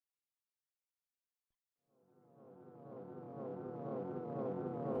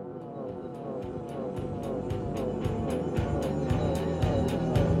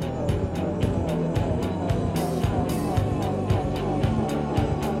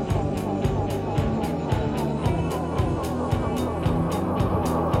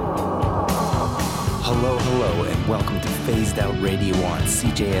Hello, and welcome to Phased Out Radio on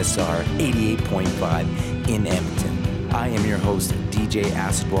CJSR 88.5 in Edmonton. I am your host, DJ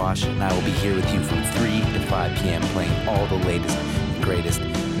Acidwash, and I will be here with you from 3 to 5 p.m. playing all the latest and greatest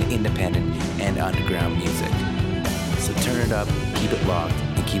in independent and underground music. So turn it up, keep it locked,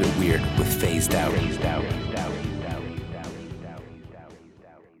 and keep it weird with Phased Out. That's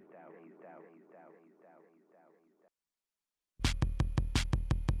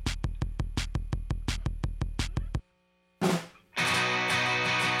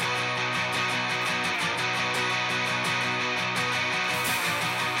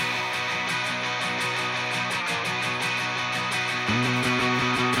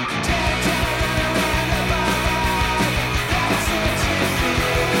what you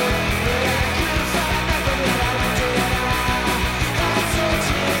feel, but I can't find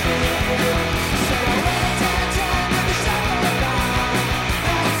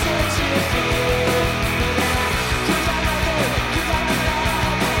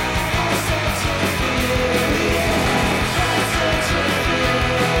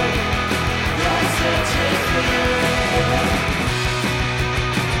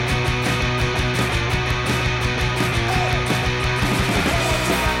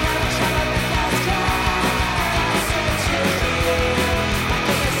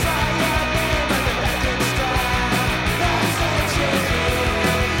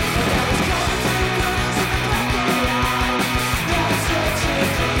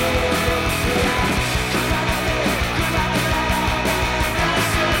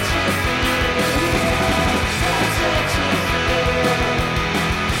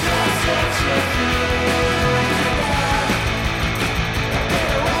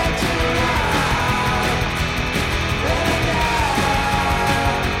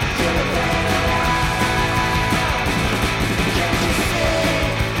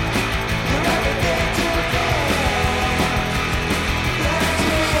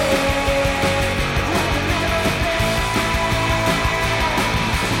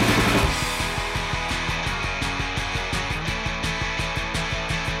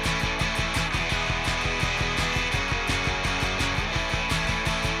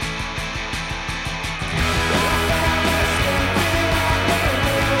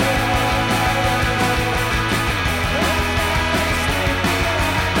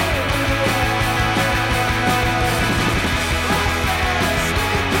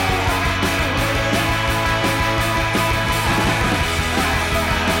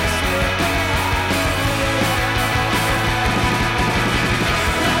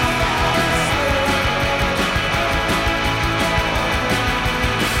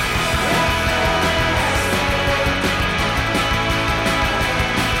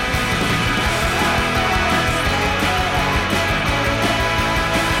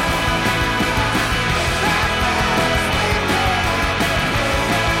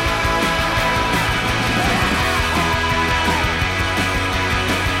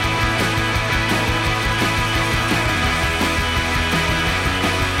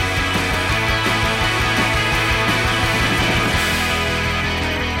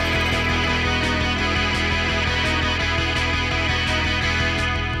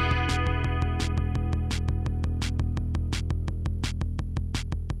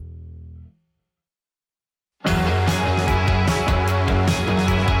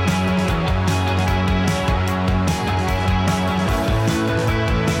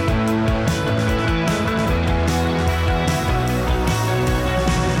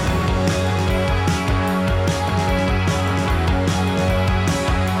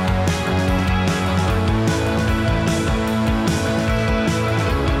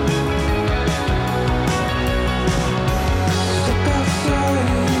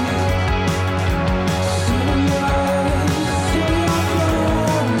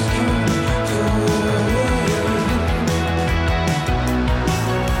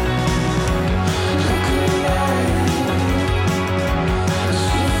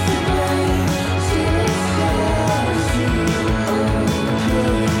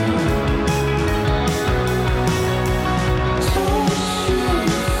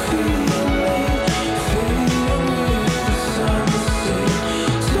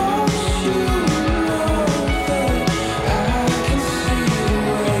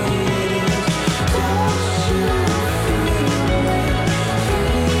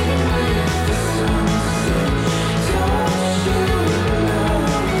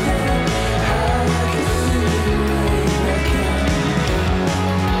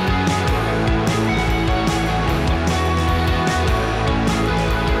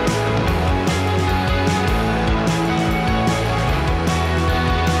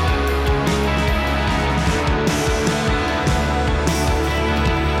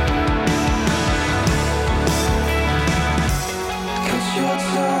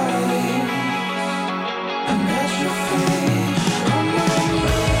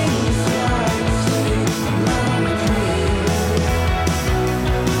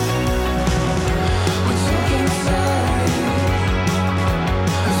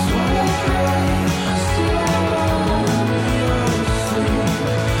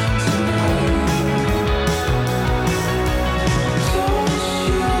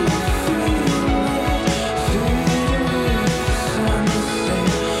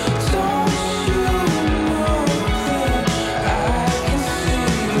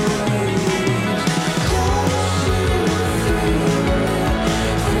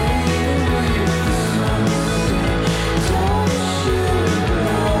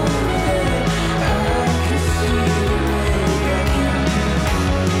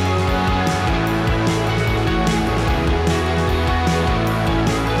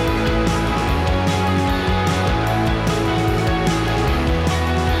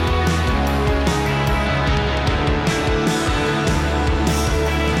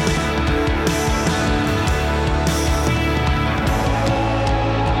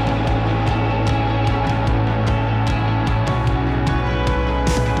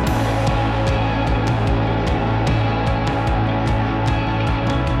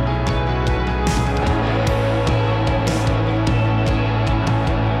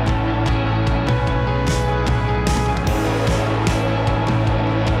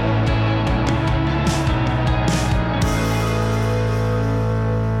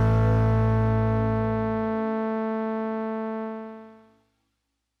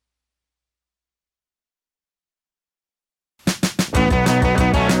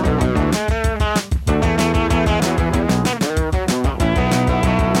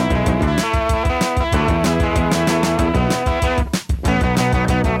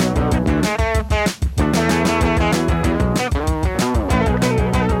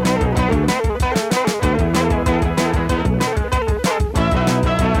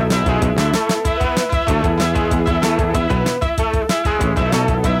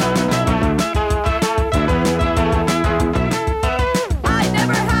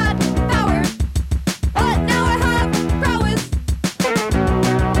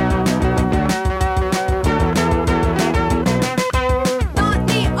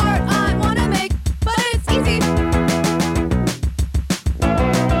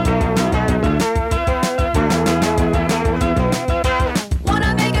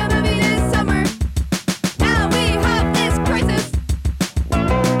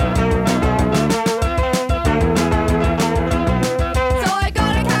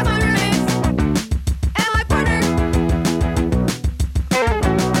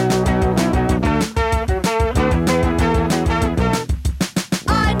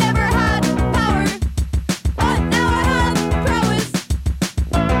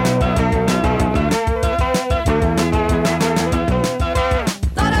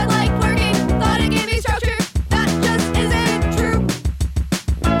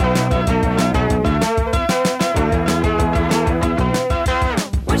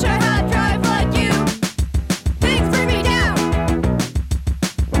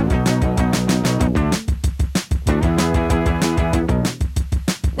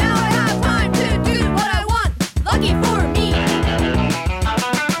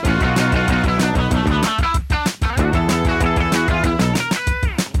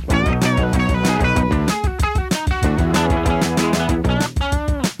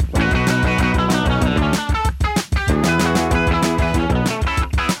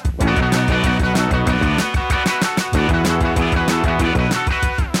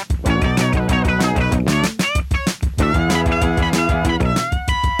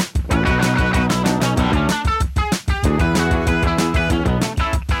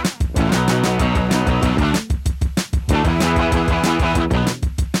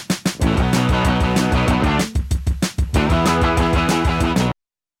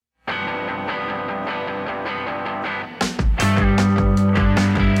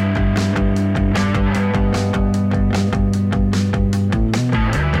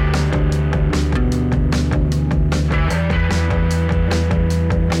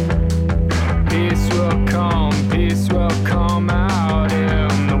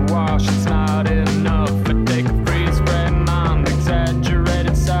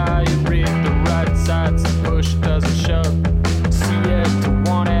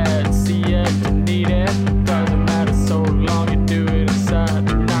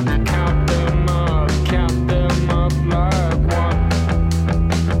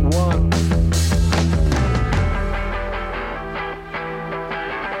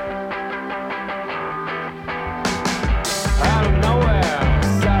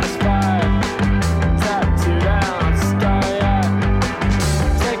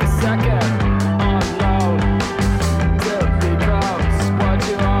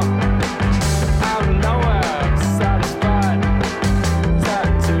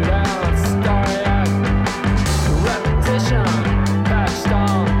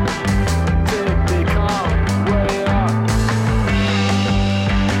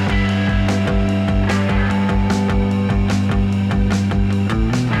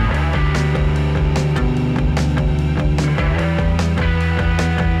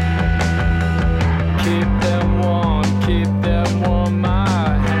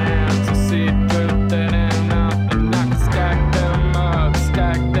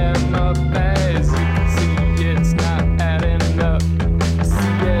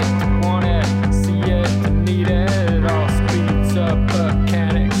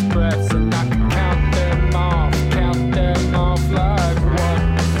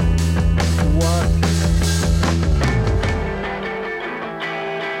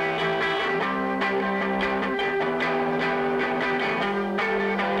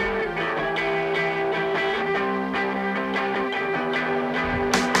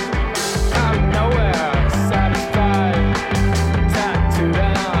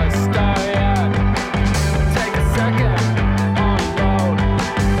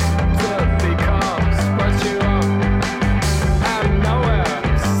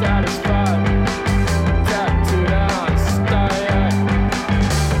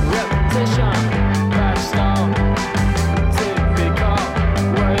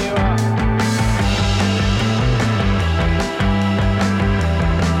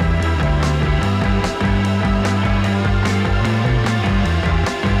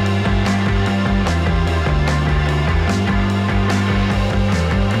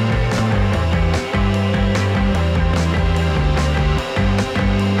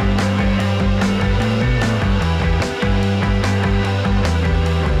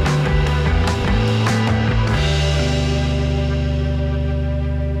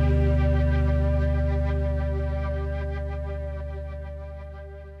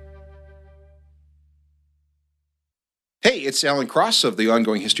it's Alan Cross of the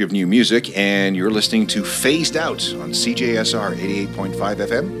Ongoing History of New Music, and you're listening to Phased Out on CJSR 88.5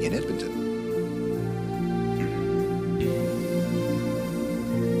 FM in Edmonton.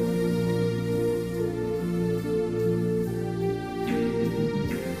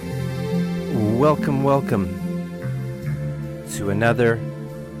 Welcome to another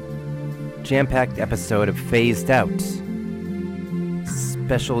jam-packed episode of Phased Out.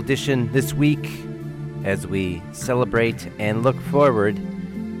 Special edition this week as we celebrate and look forward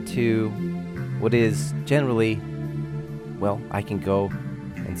to what is generally, well, I can go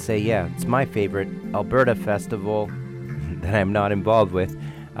and say, yeah, it's my favorite Alberta festival that I'm not involved with,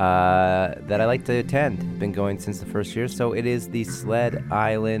 that I like to attend. I've been going since the first year, so it is the Sled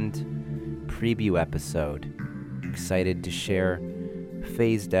Island preview episode. Excited to share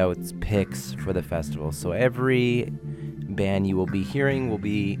Phased Out's picks for the festival. So every band you will be hearing will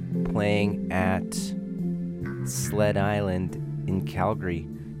be playing at Sled Island in Calgary,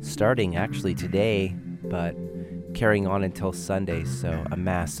 starting actually today, but carrying on until Sunday. So a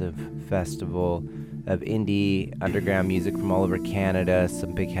massive festival of indie underground music from all over Canada,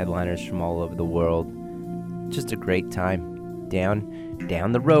 some big headliners from all over the world. Just a great time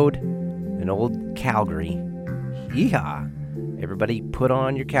down the road in old Calgary. Yeehaw! Everybody put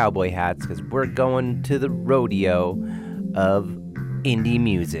on your cowboy hats because we're going to the rodeo of indie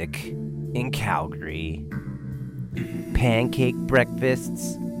music in Calgary. Pancake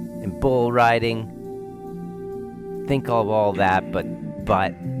breakfasts and bull riding. Think of all that, but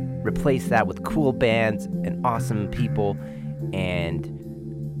replace that with cool bands and awesome people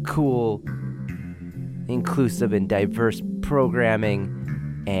and cool, inclusive and diverse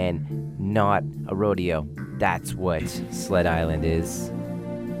programming and not a rodeo. That's what Sled Island is.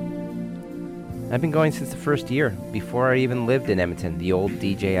 I've been going since the first year, before I even lived in Edmonton, the old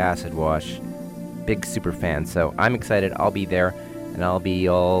DJ Acid Wash. Big super fan, so I'm excited. I'll be there, and I'll be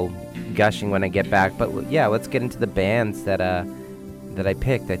all gushing when I get back. But yeah, let's get into the bands that I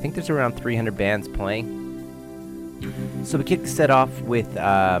picked. I think there's around 300 bands playing. So we kick set off with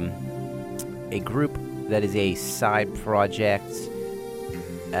a group that is a side project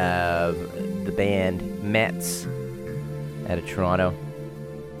of the band Mets out of Toronto.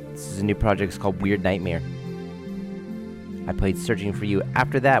 This is a new project. It's called Weird Nightmare. I played Searching for You.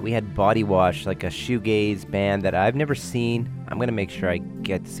 After that, we had Bodywash, like a shoegaze band that I've never seen. I'm going to make sure I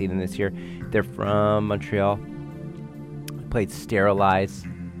get to see them this year. They're from Montreal. I played Sterilize.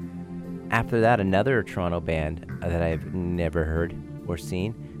 After that, another Toronto band that I've never heard or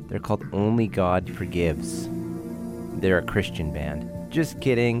seen. They're called Only God Forgives. They're a Christian band. Just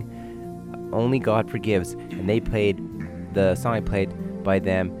kidding. Only God Forgives. And they played, the song I played by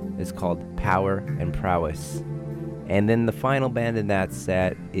them is called Power and Prowess. And then the final band in that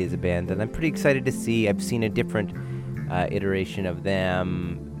set is a band that I'm pretty excited to see. I've seen a different iteration of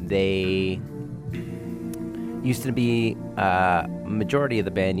them. They used to be, majority of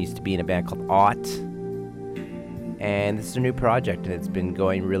the band used to be in a band called Haute. And this is a new project, and it's been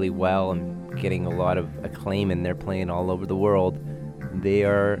going really well and getting a lot of acclaim, and they're playing all over the world. They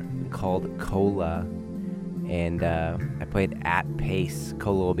are called Cola. And I played at Pace.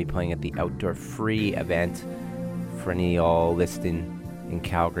 Cola will be playing at the Outdoor Free event for any of y'all listening in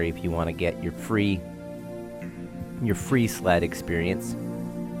Calgary if you want to get your free sled experience.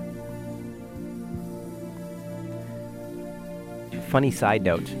 Funny side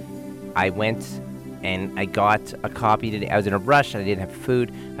note, I went and I got a coffee today. I was in a rush and I didn't have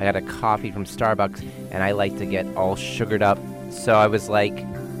food. I got a coffee from Starbucks, and I like to get all sugared up. So I was like,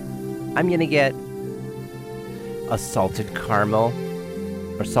 I'm going to get a salted caramel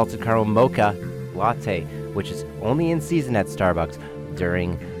mocha latte, which is only in season at Starbucks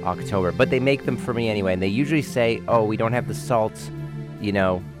during October. But they make them for me anyway, and they usually say, oh, we don't have the salt,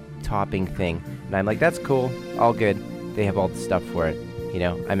 topping thing. And I'm like, that's cool, all good. They have all the stuff for it.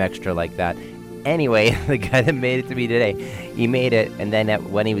 I'm extra like that. Anyway, the guy that made it to me today, he made it, and then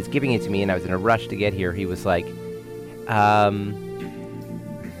when he was giving it to me and I was in a rush to get here, he was like, do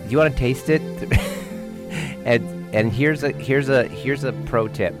you want to taste it? and here's a pro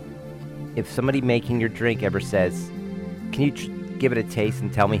tip. If somebody making your drink ever says, can you give it a taste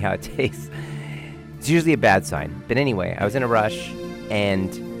and tell me how it tastes? It's usually a bad sign. But anyway, I was in a rush,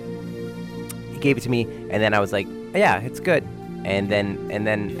 and he gave it to me, and then I was like, yeah, it's good. And then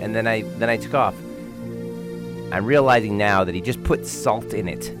I took off. I'm realizing now that he just put salt in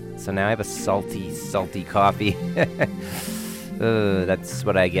it. So now I have a salty coffee. That's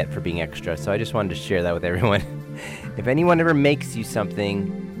what I get for being extra. So I just wanted to share that with everyone. If anyone ever makes you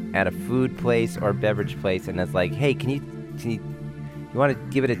something at a food place or beverage place and it's like, hey, you want to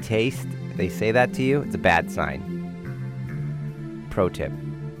give it a taste? If they say that to you, it's a bad sign. Pro tip.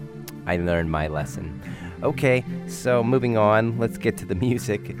 I learned my lesson. Okay, so moving on, let's get to the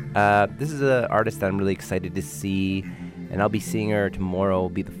music. This is an artist that I'm really excited to see, and I'll be seeing her tomorrow. It'll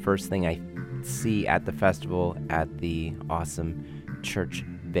be the first thing I see at the festival at the awesome church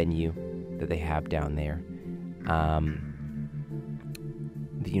venue that they have down there,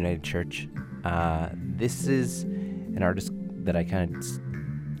 the United Church. This is an artist that I kind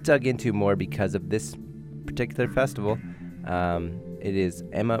of dug into more because of this particular festival. It is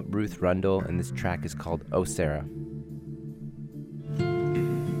Emma Ruth Rundle, and this track is called Oh Sarah.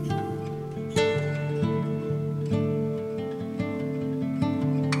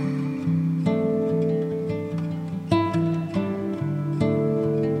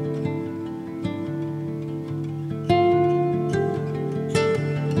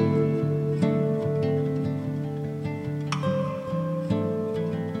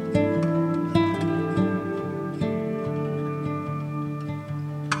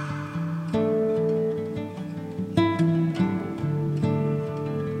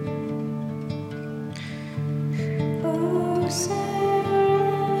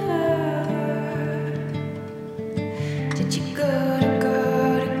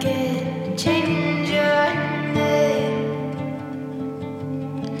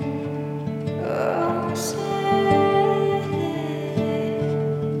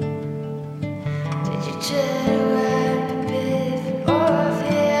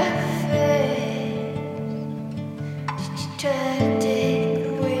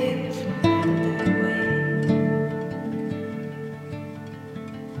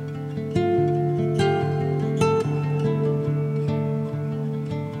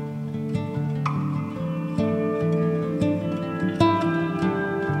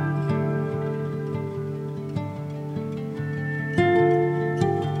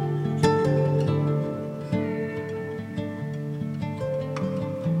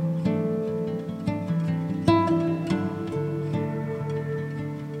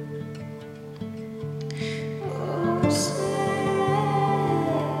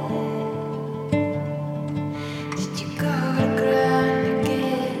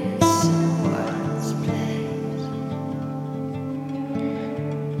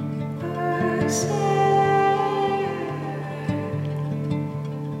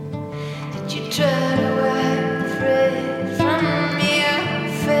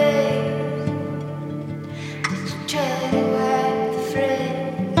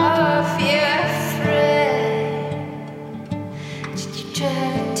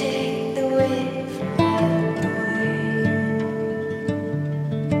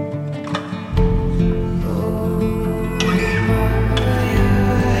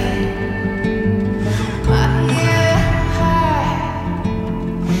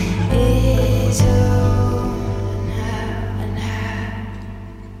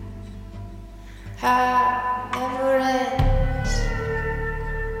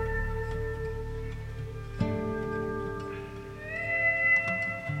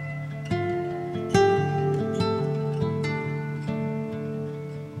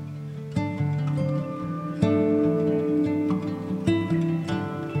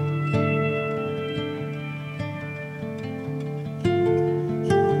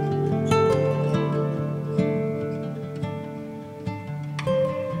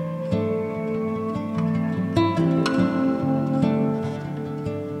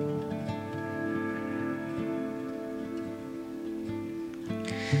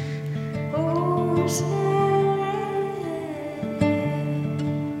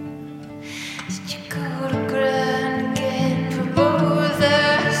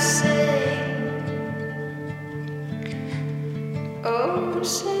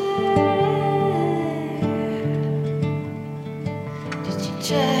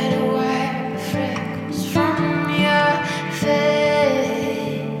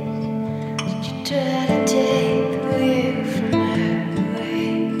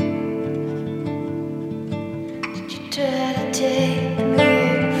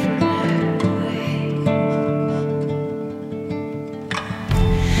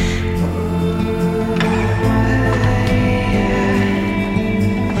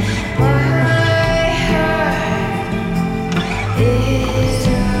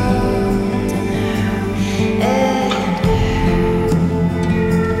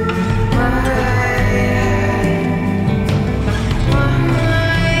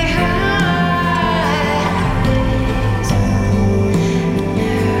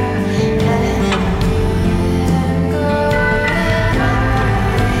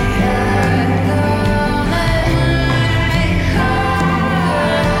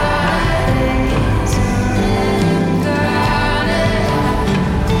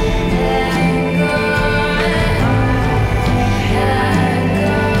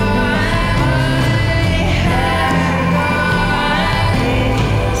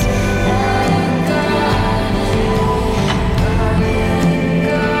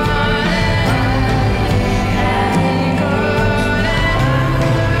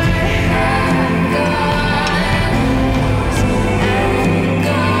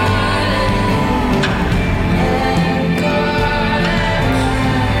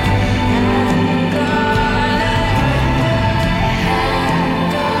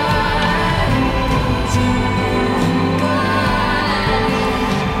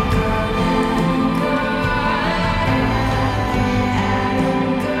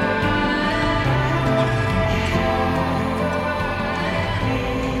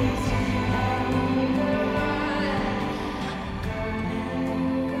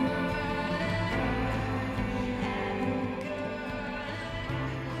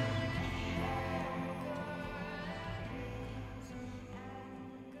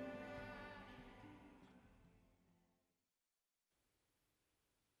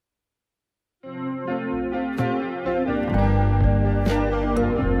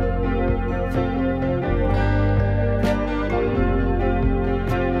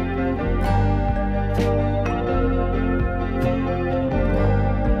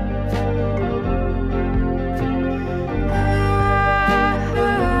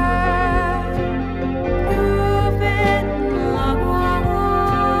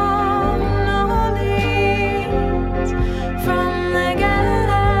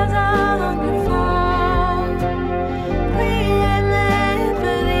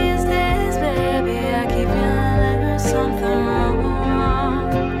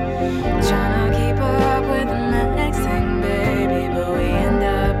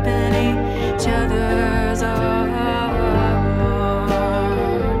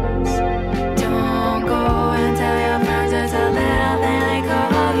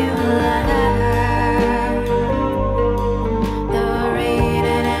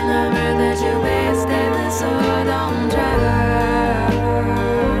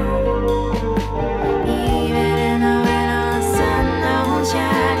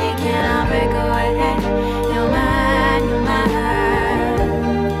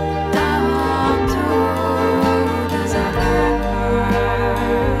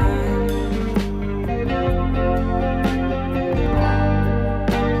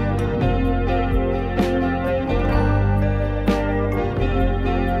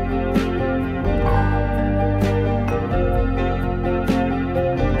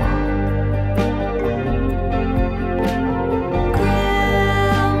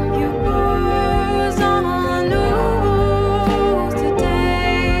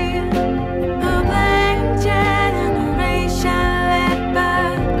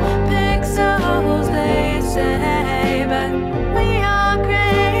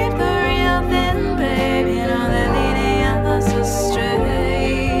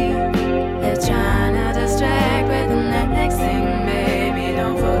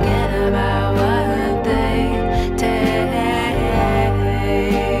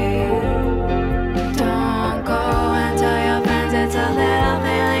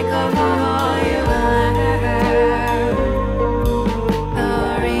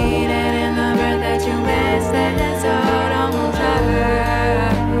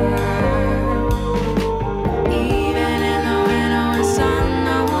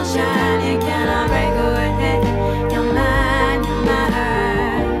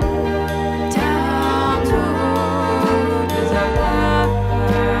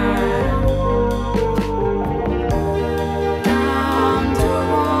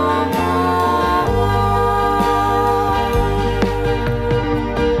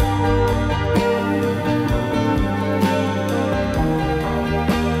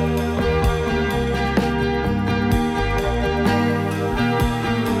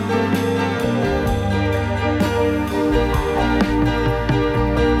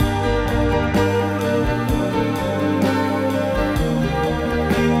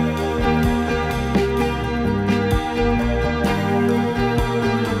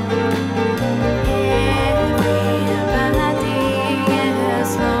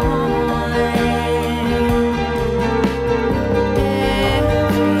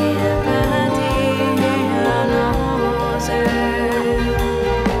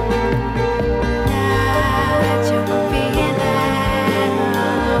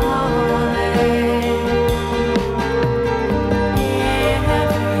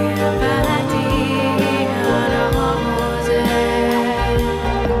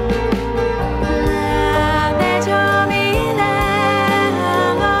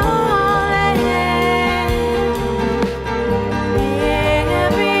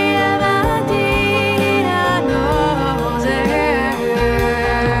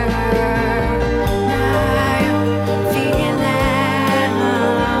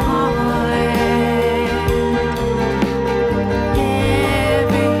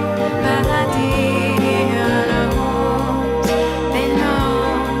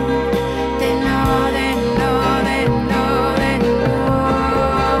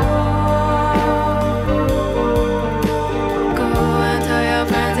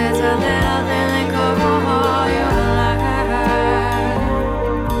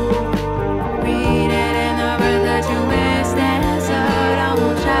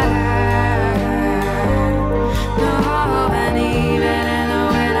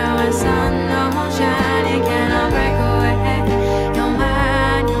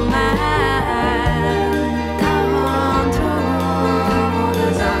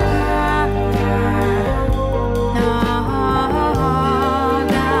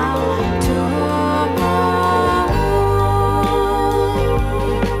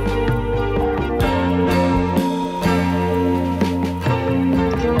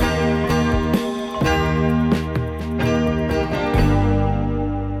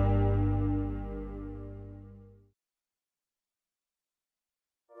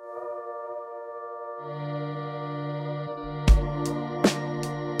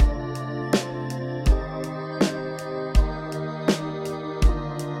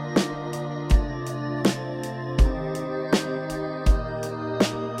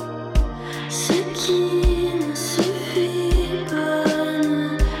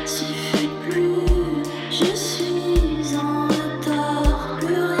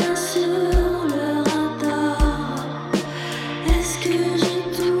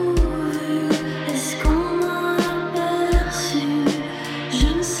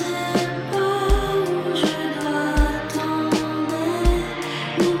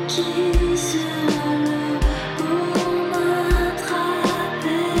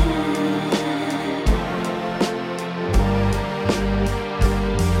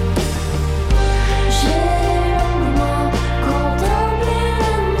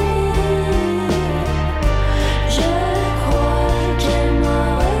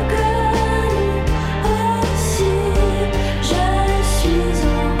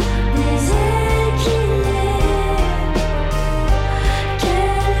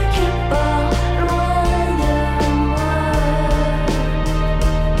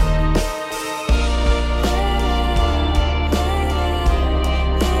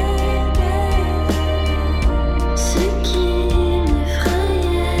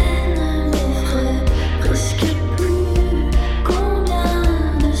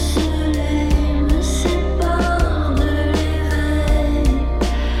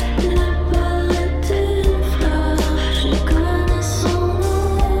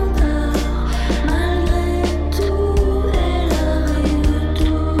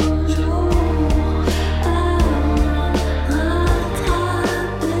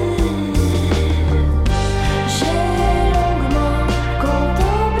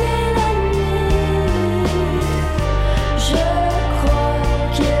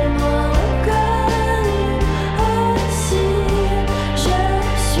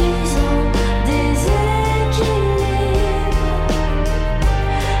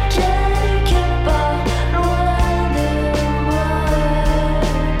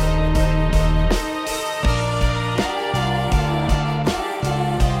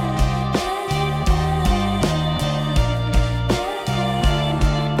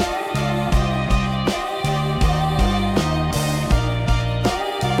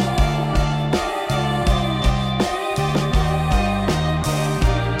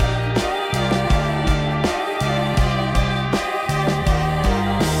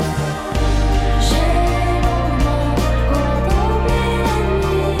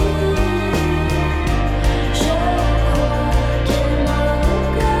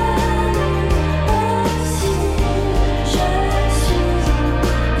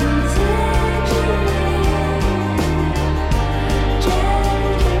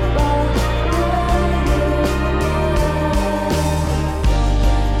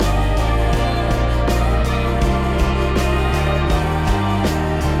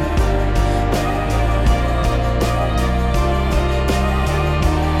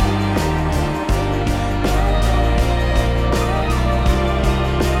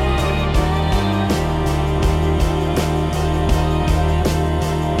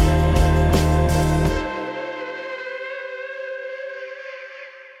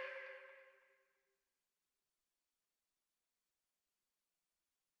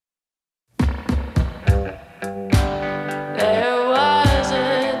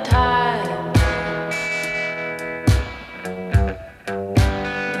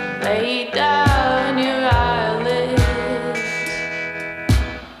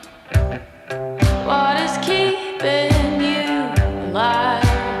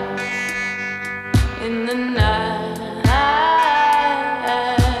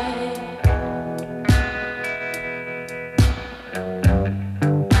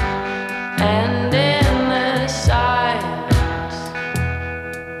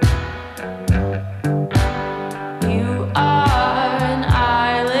 You are an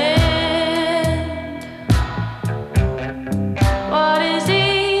island.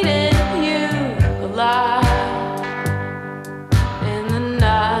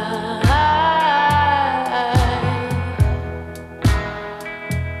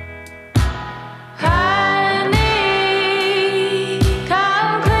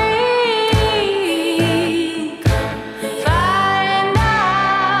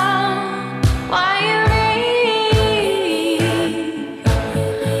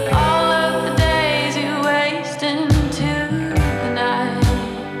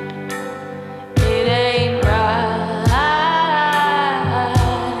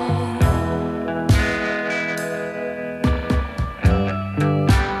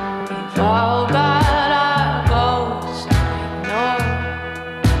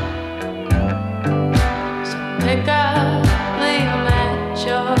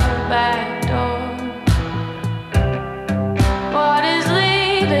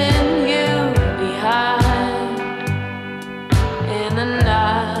 leaving you behind in the night.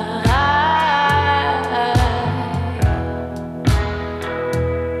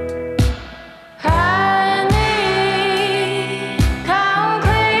 I need come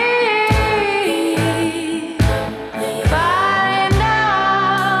clean, find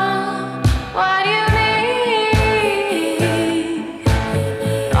out what you need.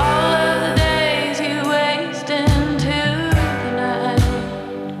 All of the days you waste into the night,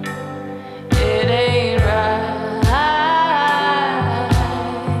 it ain't right.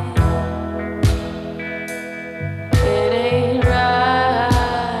 It ain't right.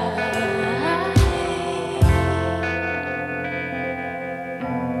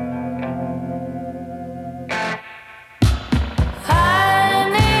 I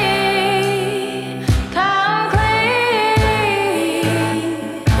need come clean,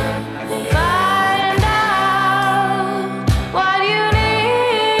 find out what you need.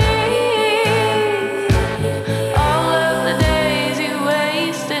 All of the days you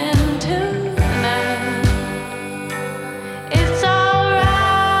waste into the night, it's alright.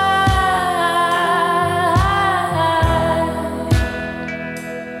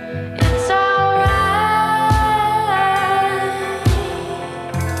 It's alright.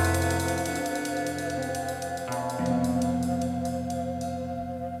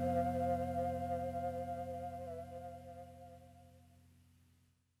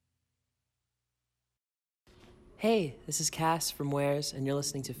 Hey, this is Cass from Wares, and you're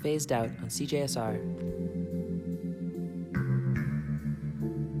listening to Phased Out on CJSR.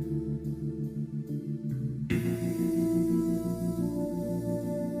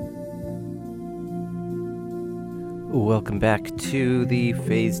 Welcome back to the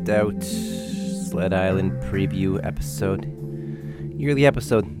Phased Out Sled Island preview episode. Yearly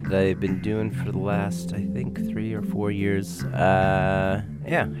episode that I've been doing for the last, I think, 3 or 4 years.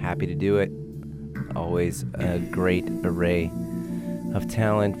 Happy to do it. Always a great array of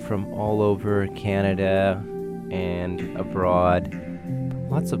talent from all over Canada and abroad.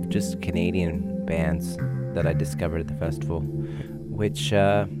 Lots of just Canadian bands that I discovered at the festival, which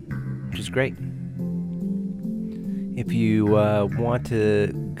is great. If you want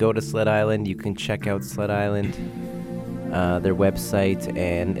to go to Sled Island, you can check out Sled Island, their website,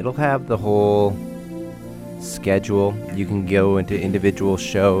 and it'll have the whole schedule. You can go into individual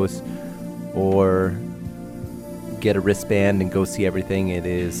shows or get a wristband and go see everything. It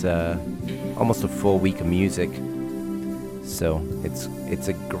is almost a full week of music, so it's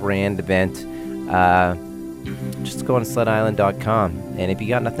a grand event. Just go on sledisland.com, and if you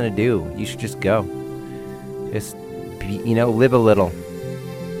got nothing to do, you should just go. Just live a little,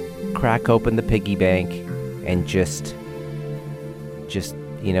 crack open the piggy bank, and just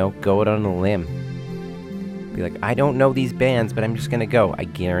go out on a limb. Be like, I don't know these bands, but I'm just gonna go. I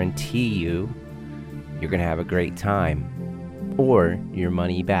guarantee you're gonna have a great time, or your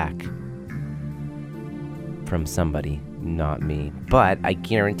money back from somebody, not me. But I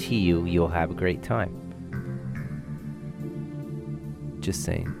guarantee you'll have a great time. Just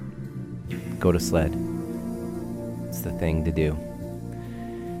saying. Go to Sled. It's the thing to do.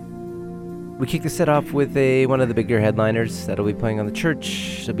 We kick the set off with one of the bigger headliners that'll be playing on the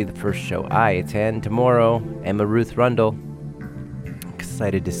church. It'll be the first show I attend tomorrow. Ruth Rundle.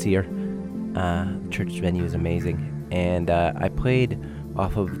 Excited to see her. The church venue is amazing. And I played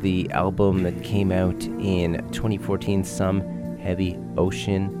off of the album that came out in 2014, Some Heavy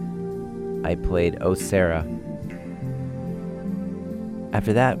Ocean. I played Oh Sarah.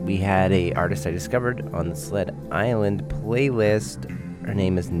 After that, we had a artist I discovered on the Sled Island playlist. Her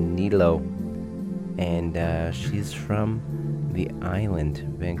name is Niloo, and she's from the island,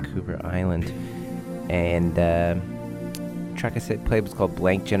 Vancouver Island. And the track I played was called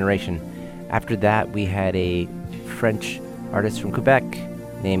Blank Generation. After that, we had a French artist from Quebec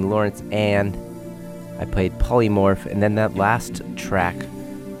named Laurence-Anne. I played Polymorphe, and then that last track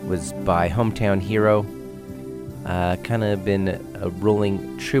was by Hometown Hero. Kind of been a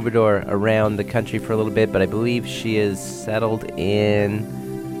rolling troubadour around the country for a little bit, but I believe she is settled in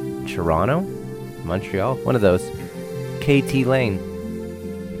Toronto, Montreal, one of those. KT Laine.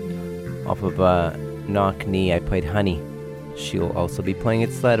 Off of Knock Knee, I played Honey. She'll also be playing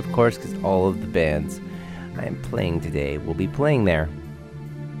at Sled, of course, because all of the bands I am playing today will be playing there.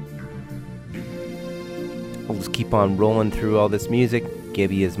 I'll just keep on rolling through all this music,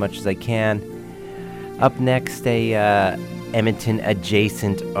 give you as much as I can. Up next, a Edmonton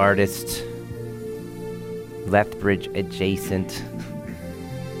adjacent artist, Lethbridge adjacent.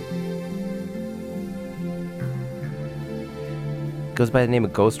 Goes by the name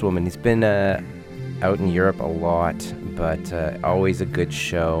of Ghost Woman. He's been out in Europe a lot, but always a good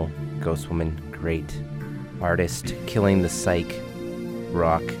show. Ghost Woman, great artist, killing the psych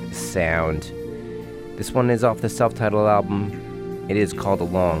rock sound. This one is off the self-titled album. It is called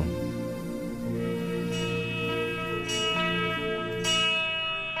Along.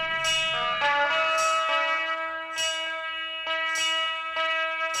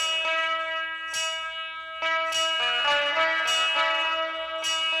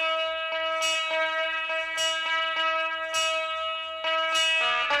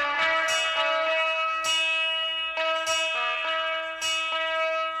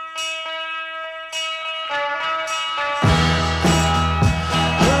 Oh,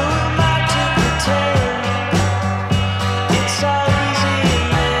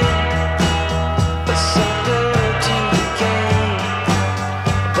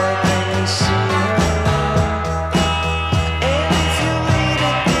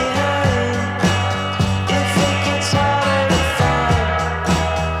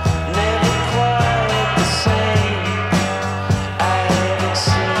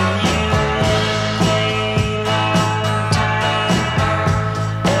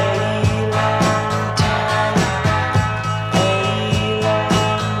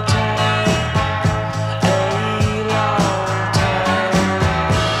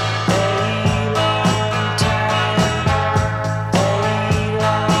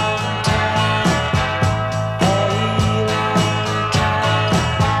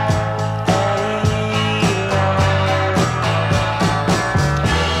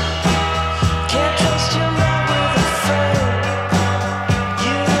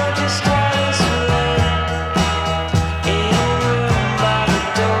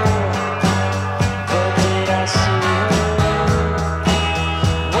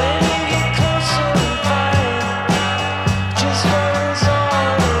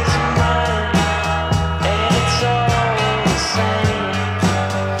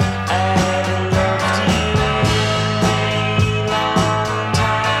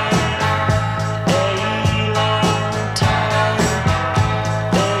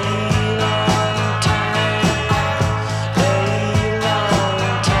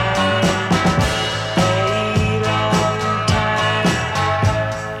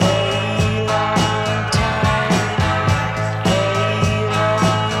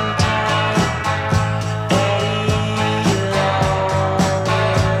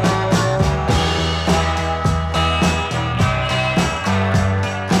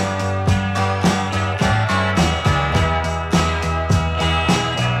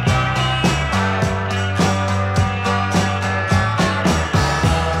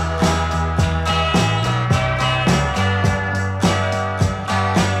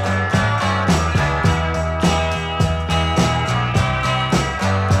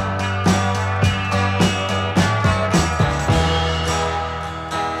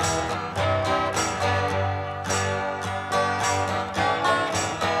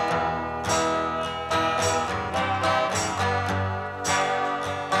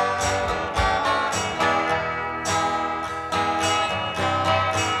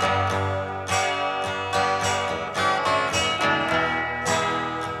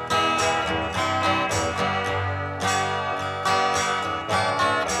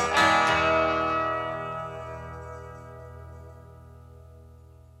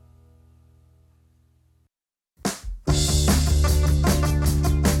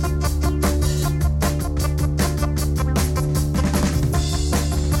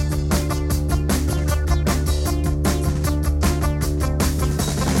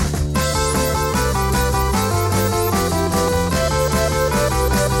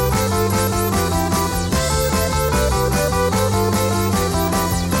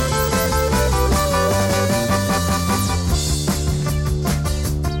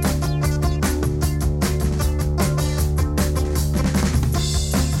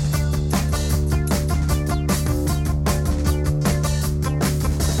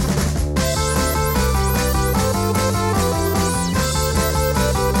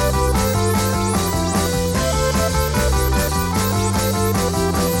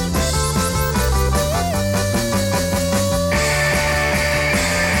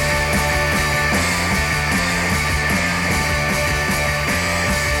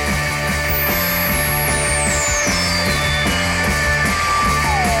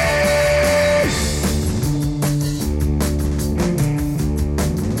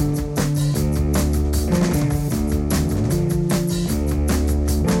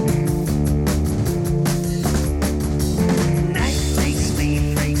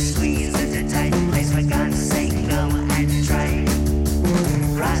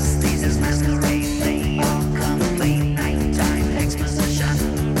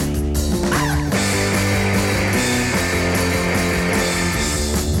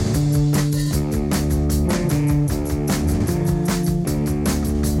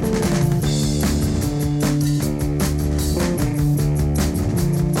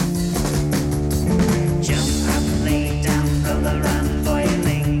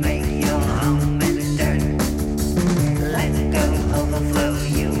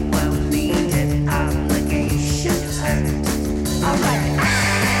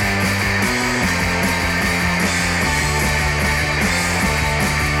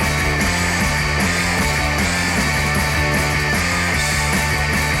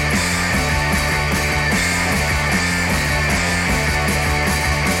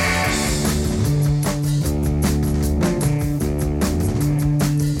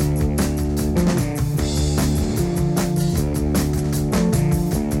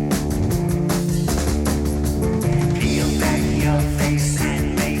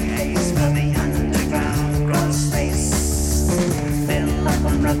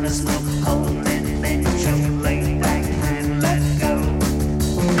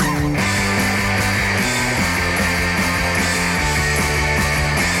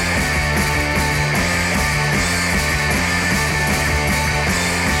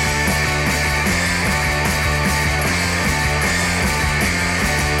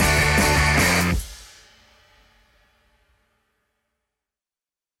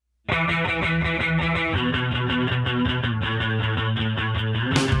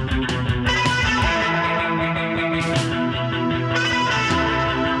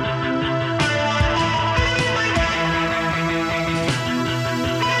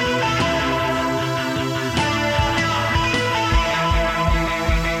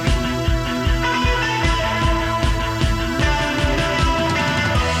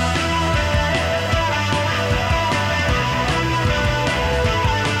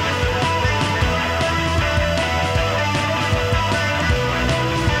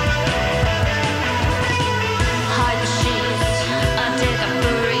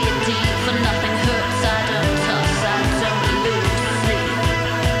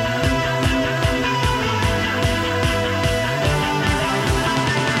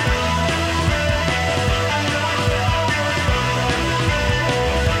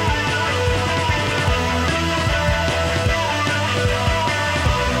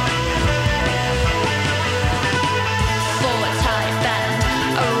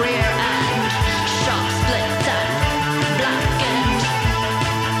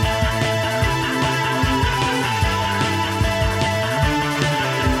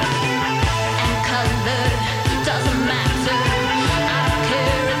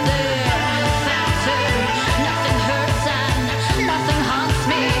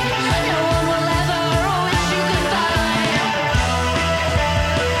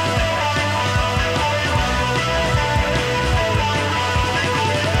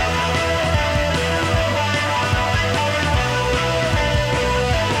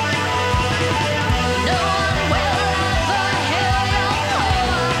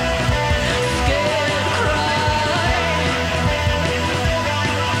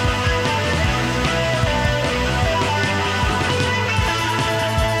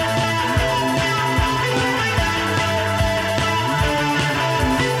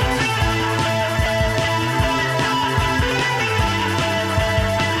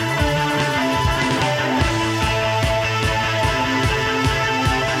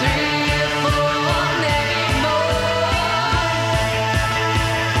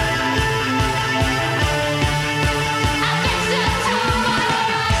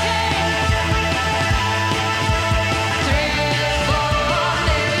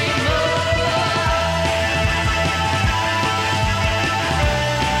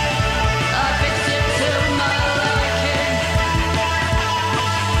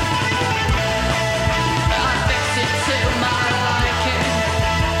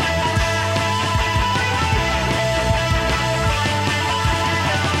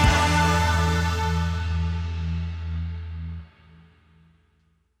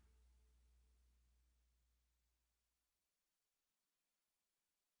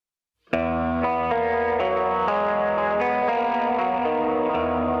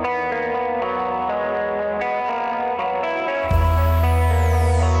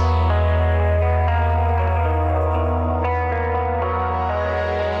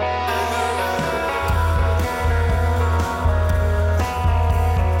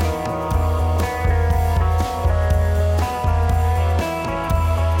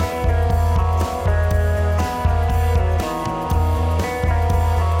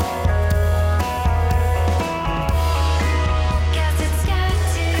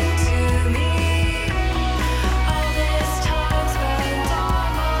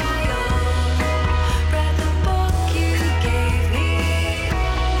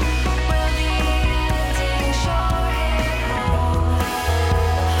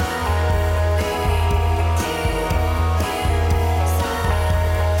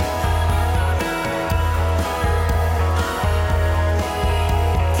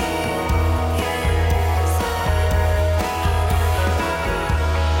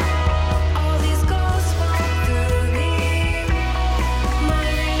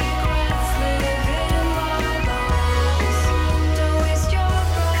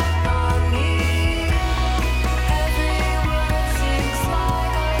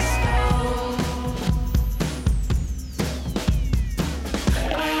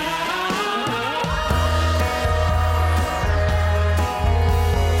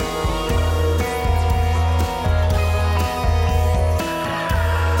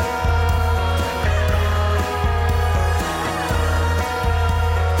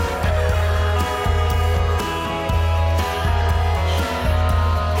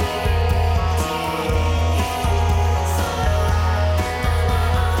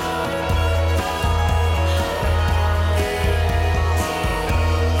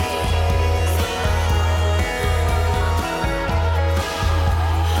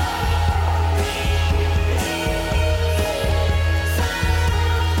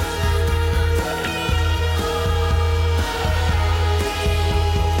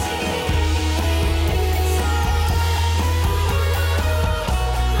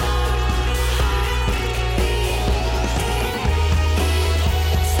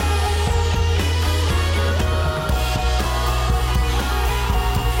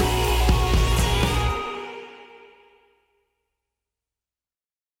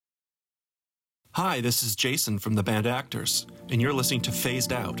 Hi, this is Jason from the band Actors, and you're listening to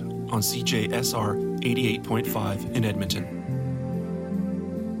Phased Out on CJSR 88.5 in Edmonton.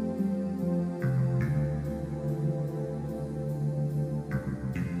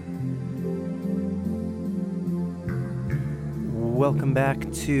 Welcome back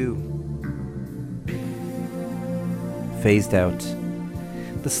to Phased Out,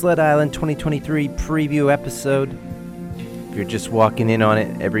 the Sled Island 2023 preview episode. If you're just walking in on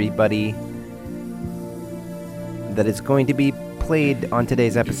it, everybody that is going to be played on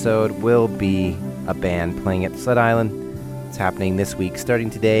today's episode will be a band playing at Sled Island. It's happening this week, starting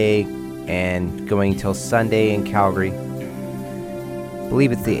today and going till Sunday in Calgary. I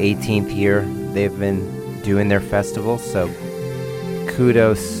believe it's the 18th year they've been doing their festival, so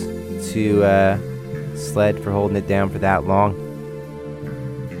kudos to Sled for holding it down for that long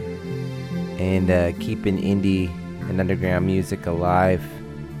and keeping indie and underground music alive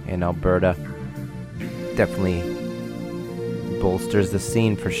in Alberta. Definitely bolsters the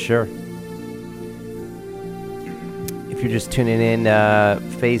scene for sure. If you're just tuning in,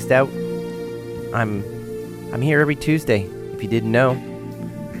 Phased Out, I'm here every Tuesday. If you didn't know,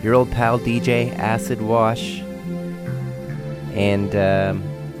 your old pal DJ Acid Wash, and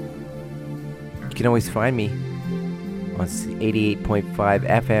you can always find me on 88.5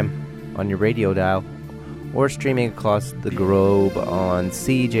 FM on your radio dial, or streaming across the globe on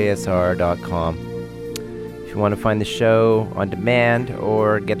CJSR.com. If you want to find the show on demand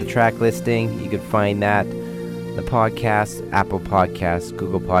or get the track listing, you can find that the podcast, Apple Podcasts,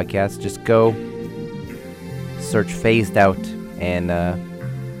 Google Podcasts. Just go search Phased Out and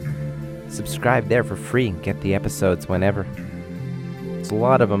subscribe there for free and get the episodes whenever. It's a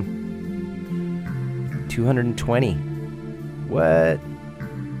lot of them. 220. What?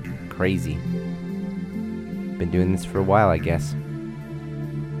 Crazy. Been doing this for a while, I guess.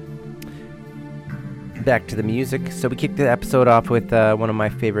 Back to the music. So we kicked the episode off with one of my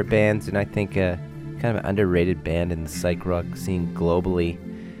favorite bands, and I think kind of an underrated band in the psych rock scene globally.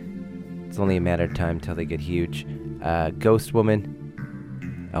 It's only a matter of time till they get huge. Ghost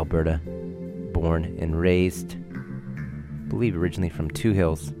Woman, Alberta, born and raised, I believe originally from Two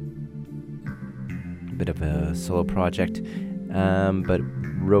Hills. A bit of a solo project, but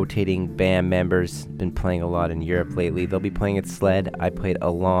rotating band members. Been playing a lot in Europe lately. They'll be playing at Sled. I played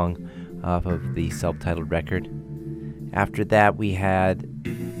along off of the self-titled record. After that, we had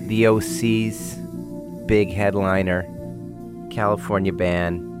the OC's big headliner, California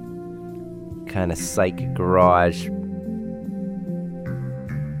band, kind of psych garage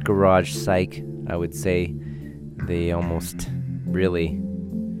psych, I would say. They almost really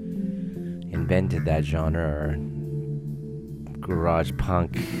invented that genre, or garage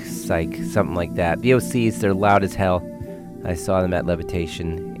punk psych, something like that. The OC's, they're loud as hell. I saw them at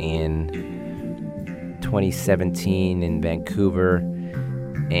Levitation in 2017 in Vancouver,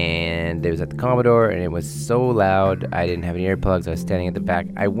 and it was at the Commodore, and it was so loud I didn't have any earplugs. I was standing at the back.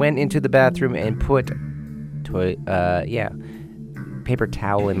 I went into the bathroom and put paper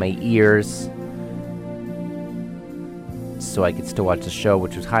towel in my ears so I could still watch the show,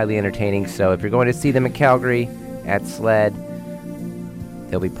 which was highly entertaining. So if you're going to see them in Calgary at Sled,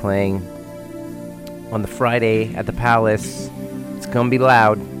 they'll be playing on the Friday at the Palace. It's gonna be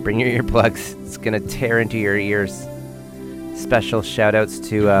loud. Bring your earplugs. It's gonna tear into your ears. Special shout outs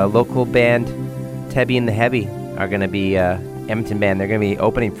to local band Tebby and the Heavy are gonna be Edmonton band. They're gonna be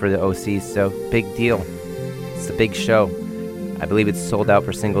opening for the OCs, so big deal. It's a big show. I believe it's sold out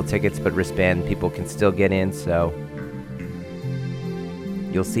for single tickets, but wristband people can still get in, so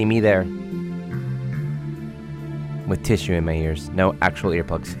you'll see me there with tissue in my ears. No actual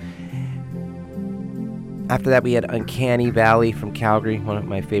earplugs. After that, we had Uncanny Valley from Calgary, one of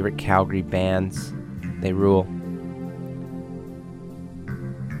my favorite Calgary bands. They rule.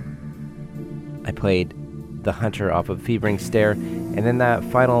 I played The Hunter off of Fevering Stare, and then that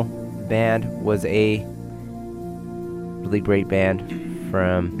final band was a really great band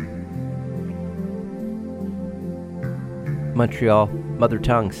from Montreal, Mother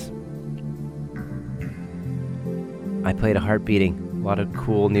Tongues. I played A Heart Beating. A lot of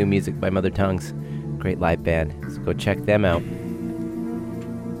cool new music by Mother Tongues. Great live band, so go check them out.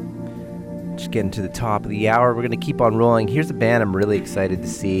 Just getting to the top of the hour. We're going to keep on rolling. Here's a band I'm really excited to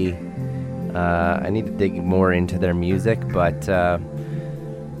see. I need to dig more into their music, but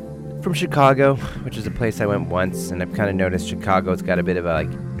from Chicago, which is a place I went once, and I've kind of noticed Chicago's got a bit of a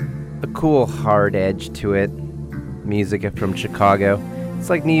cool hard edge to it. Music from Chicago.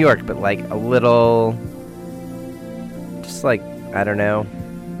 It's like New York, but like a little, just like, I don't know,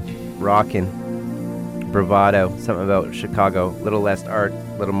 rockin'. Bravado, something about Chicago, a little less art,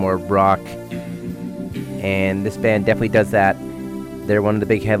 a little more rock, and this band definitely does that. They're one of the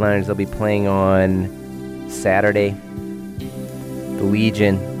big headliners. They'll be playing on Saturday. The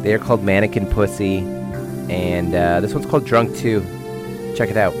Legion. They're called Mannequin Pussy, and this one's called Drunk 2. Check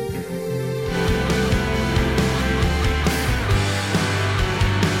it out.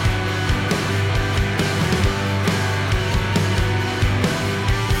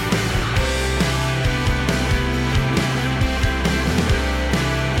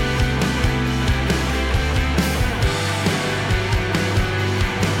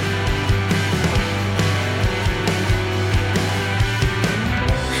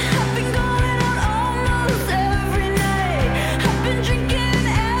 I've been going out almost every night. I've been drinking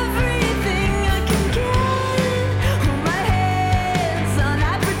every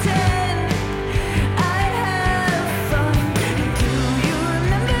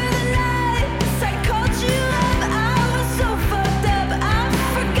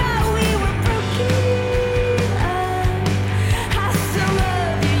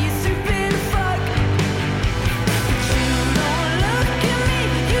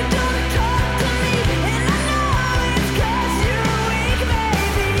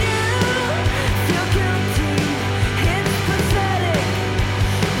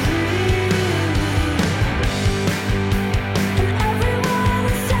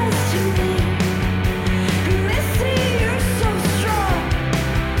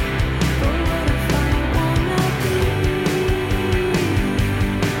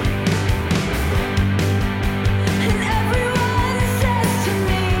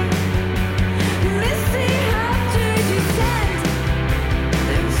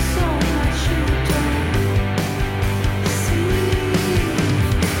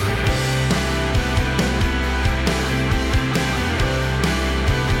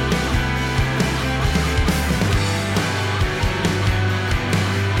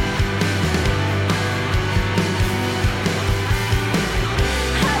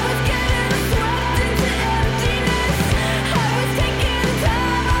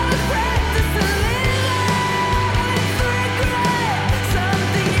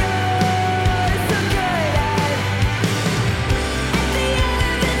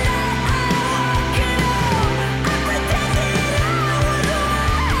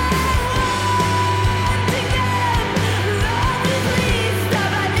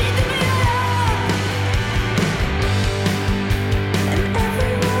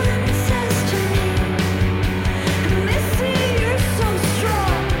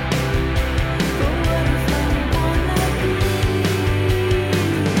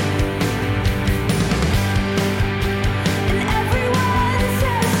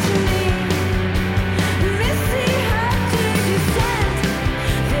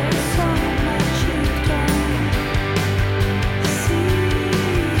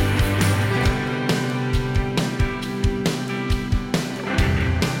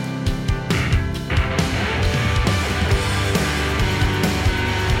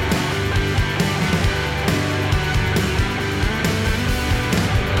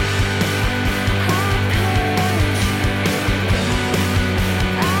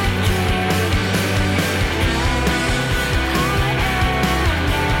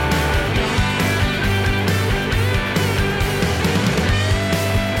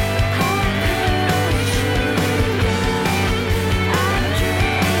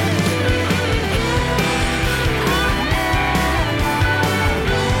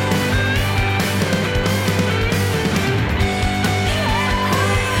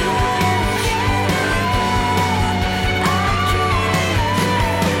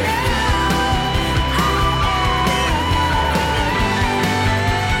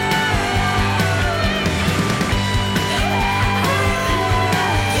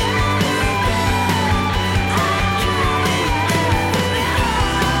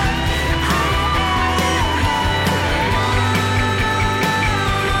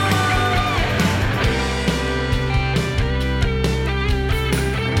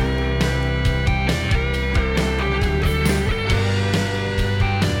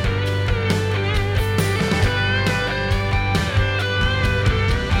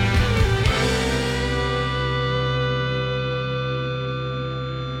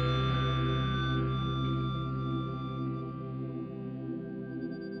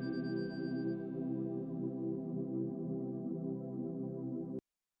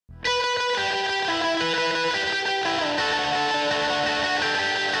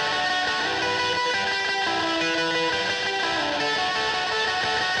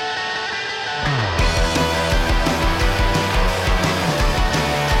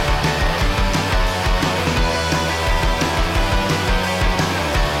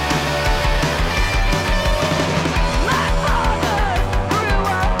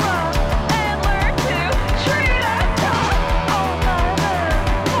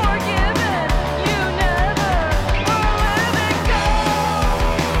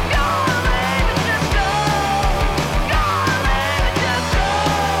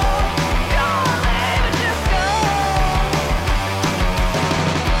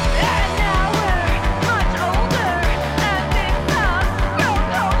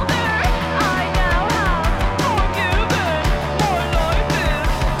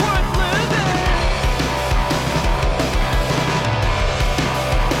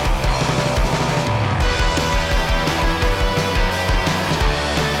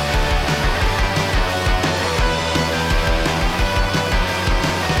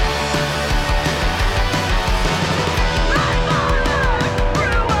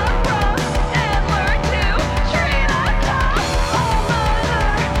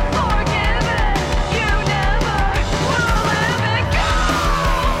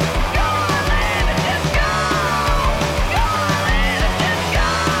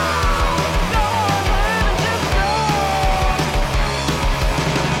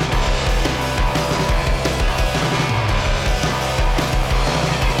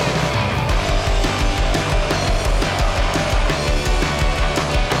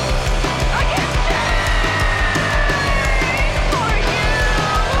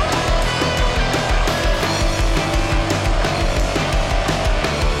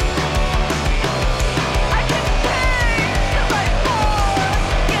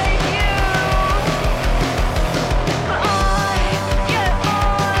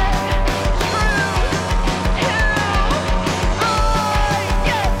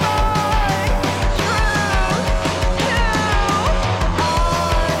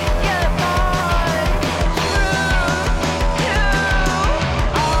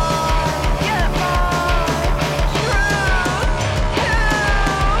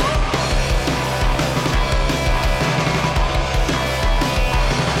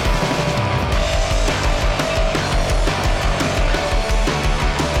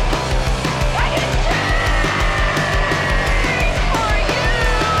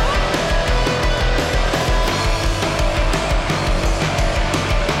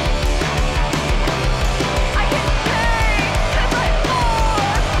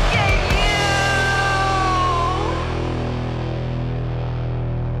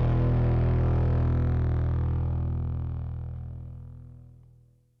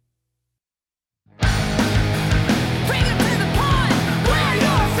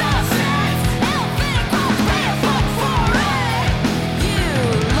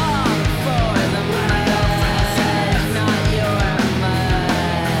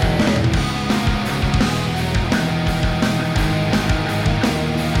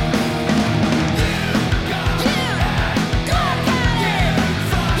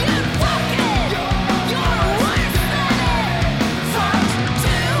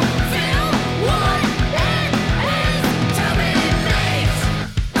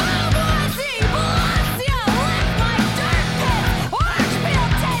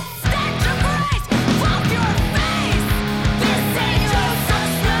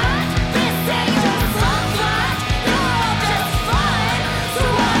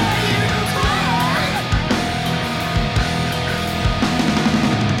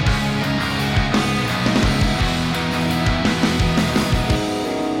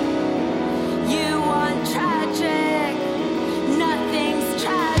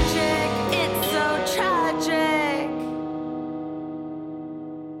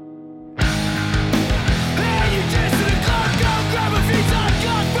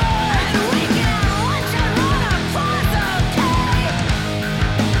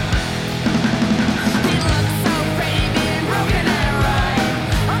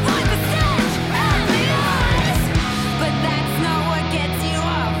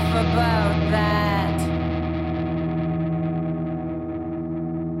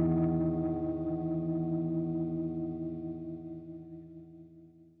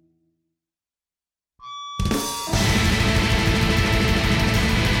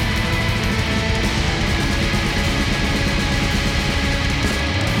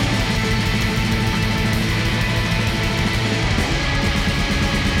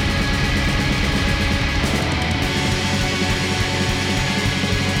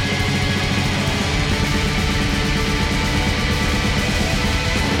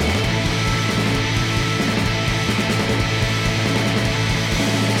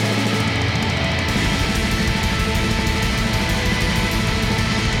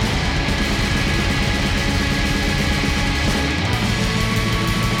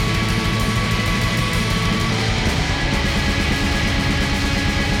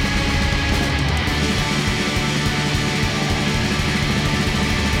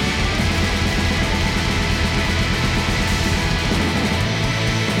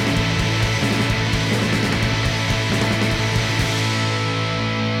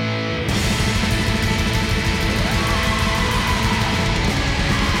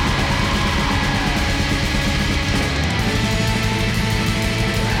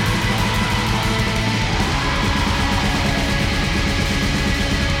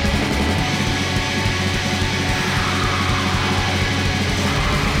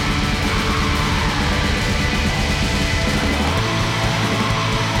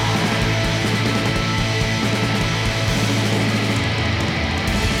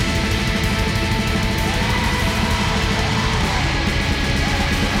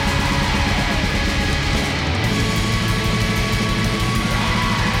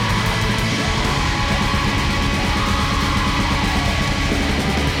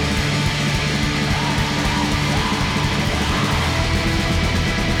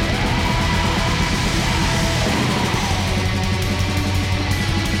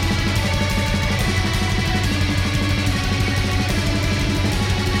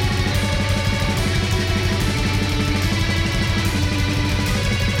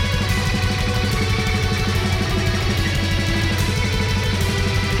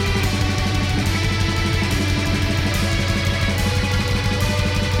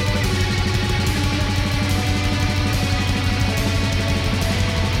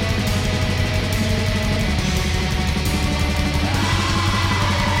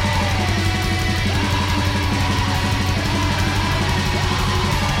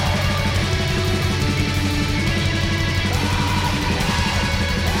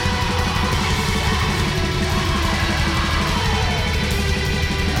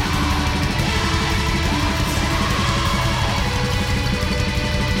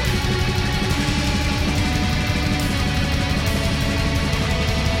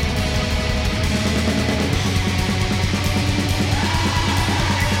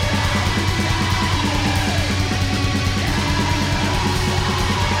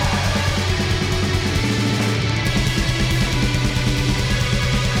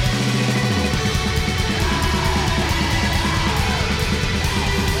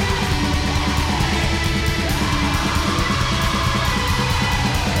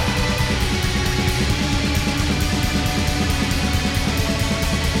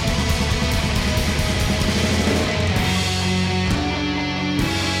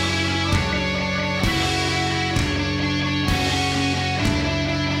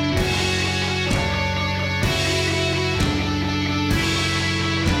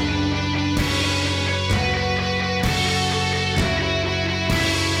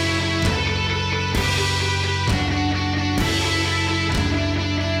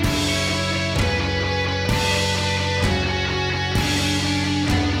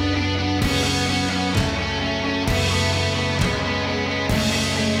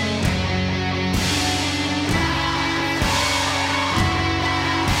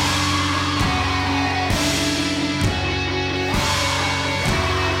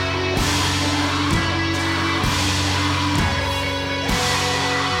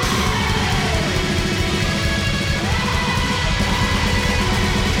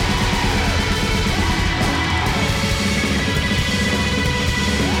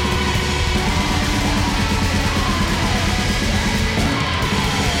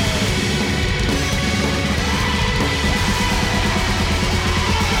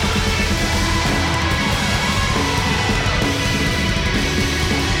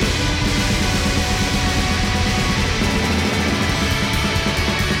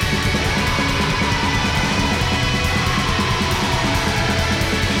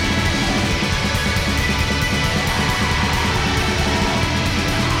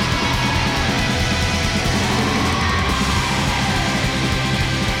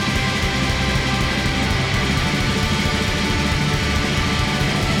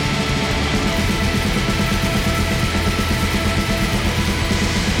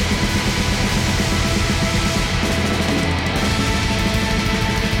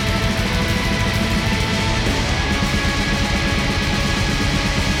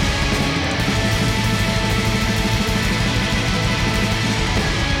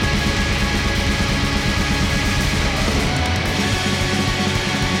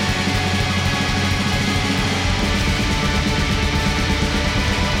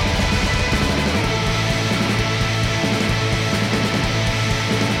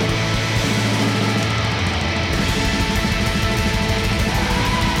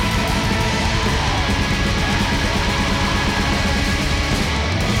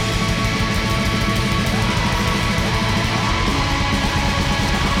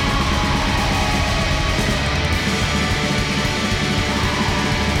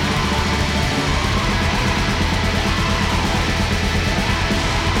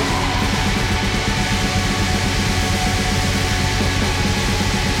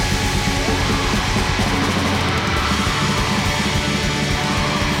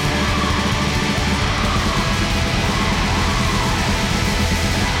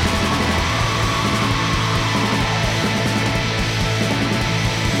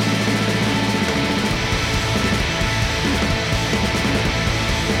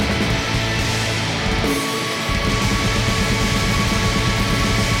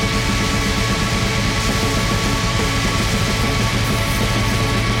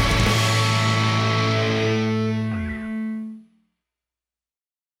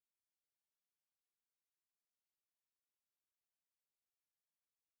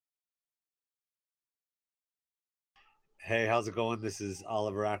Hey, how's it going? This is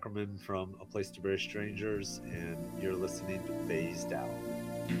Oliver Ackerman from A Place to Bury Strangers, and you're listening to Phased Out.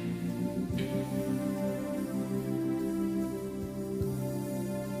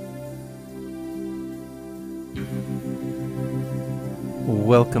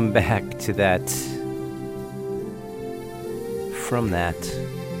 Welcome back to that, from that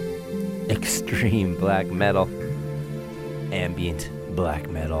extreme black metal, ambient black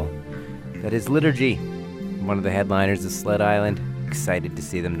metal, that is Liturgy, one of the headliners of Sled Island. Excited to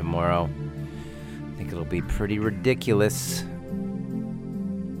see them tomorrow. I think it'll be pretty ridiculous.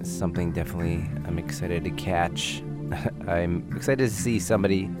 Something definitely I'm excited to catch. I'm excited to see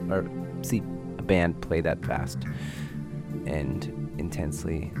a band play that fast and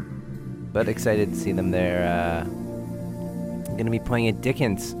intensely, but excited to see them there. I'm gonna be playing at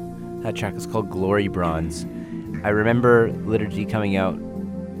Dickens. That track is called Glory Bronze. I remember Liturgy coming out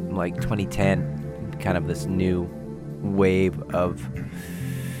in like 2010, kind of this new wave of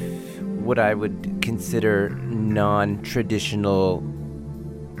what I would consider non-traditional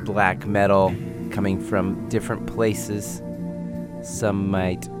black metal coming from different places. Some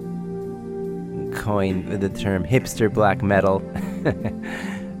might coin the term hipster black metal.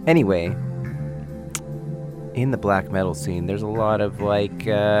 Anyway, in the black metal scene, there's a lot of like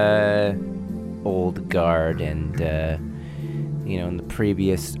old guard, and in the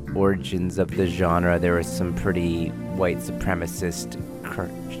previous origins of the genre, there was some pretty white supremacist,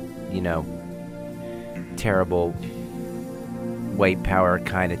 terrible white power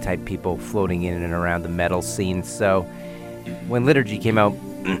kind of type people floating in and around the metal scene. So when Liturgy came out,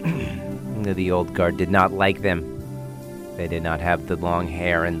 the old guard did not like them. They did not have the long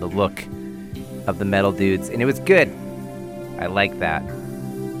hair and the look of the metal dudes, and it was good. I like that.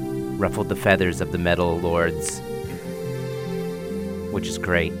 Ruffled the feathers of the metal lords, which is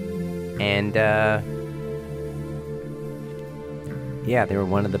great. And they were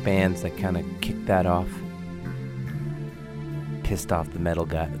one of the bands that kind of kicked that off. Pissed off the metal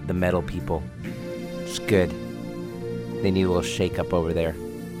people. It's good. They need a little shake up over there.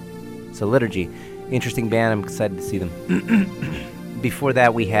 So Liturgy, interesting band. I'm excited to see them. Before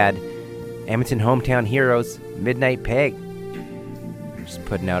that, we had Edmonton Hometown Heroes, Midnight Peg. Just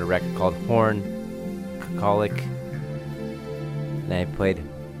putting out a record called Horn, Colic. Then I played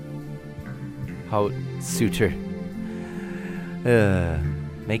Haute, Suture.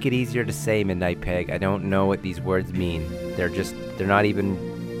 Make it easier to say, Midnight Peg. I don't know what these words mean. They're not even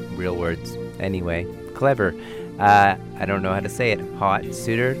real words. Anyway, clever. I don't know how to say it. Hot,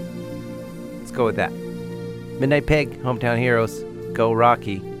 Suture. Let's go with that. Midnight Peg, Hometown Heroes. Go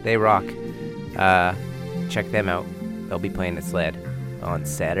Rocky. They rock. Check them out. They'll be playing at Sled on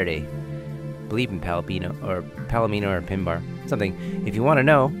Saturday. I believe in Palomino or Pinbar. Something. If you want to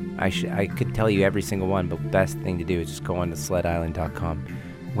know, I could tell you every single one, but the best thing to do is just go on to sledisland.com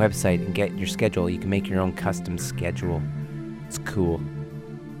website and get your schedule. You can make your own custom schedule. It's cool.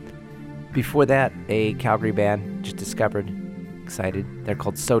 Before that, a Calgary band just discovered. Excited. They're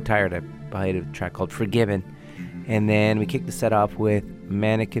called So Tired. I played a track called Forgiven. And then we kicked the set off with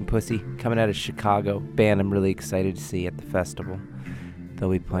Mannequin Pussy, coming out of Chicago. Band I'm really excited to see at the festival. They'll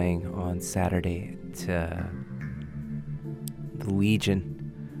be playing on Saturday at the Legion.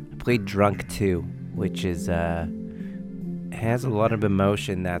 I played Drunk too, which is has a lot of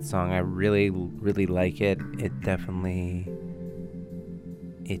emotion, that song. I really, really like it. It definitely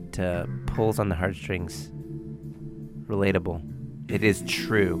pulls on the heartstrings. Relatable. It is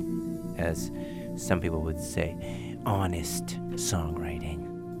true, as some people would say. Honest songwriting.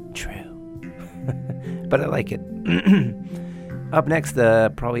 True. But I like it. Up next,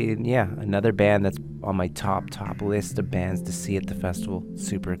 another band that's on my top list of bands to see at the festival.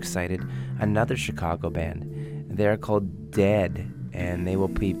 Super excited. Another Chicago band. They're called Dehd, and they will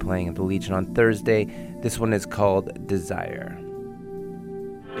be playing at the Legion on Thursday. This one is called Desire.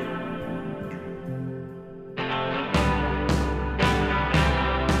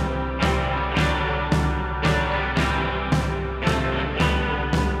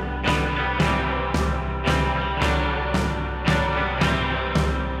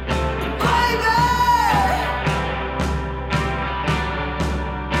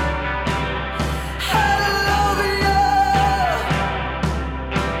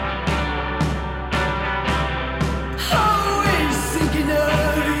 Oh,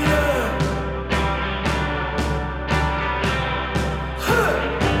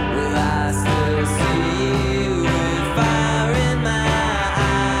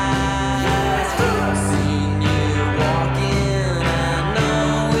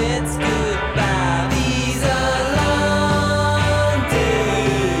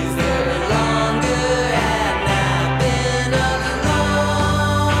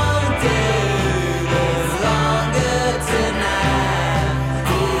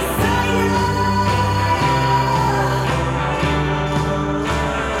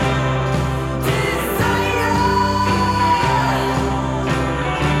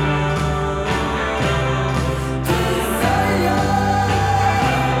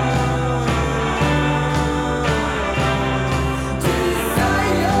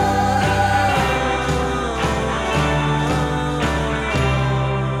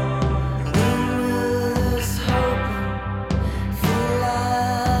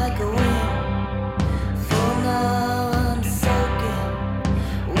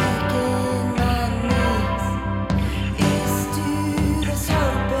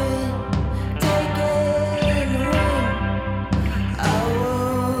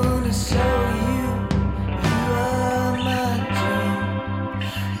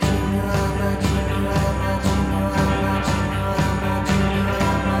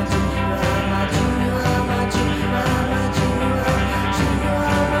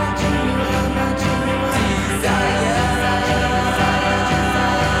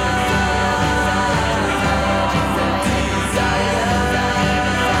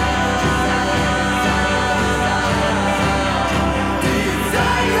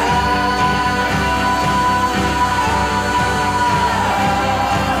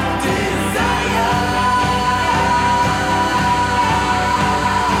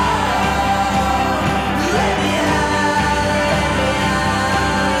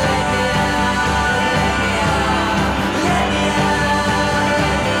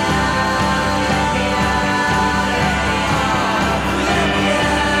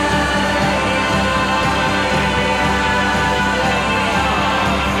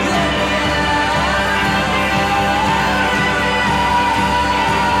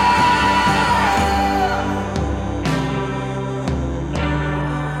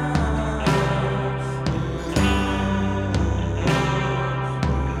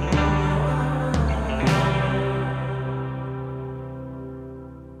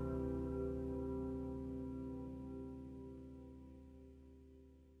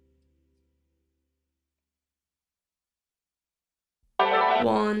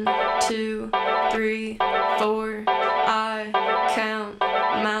 1, 2, 3, 4. I count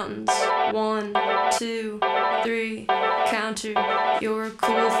mountains. 1, 2, 3. Counter. You're a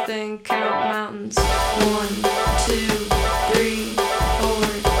cool thing. Count mountains. 1, 2, 3, 4.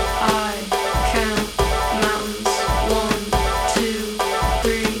 I count mountains. 1, 2,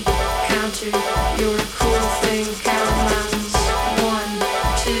 3. Counter. You're a cool thing. Count mountains. 1,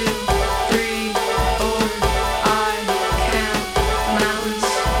 2, 3, 4. I count mountains.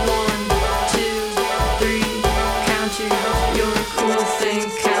 1, 2, 3. Counter. You're a cool thing.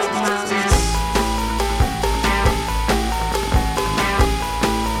 Count mountains.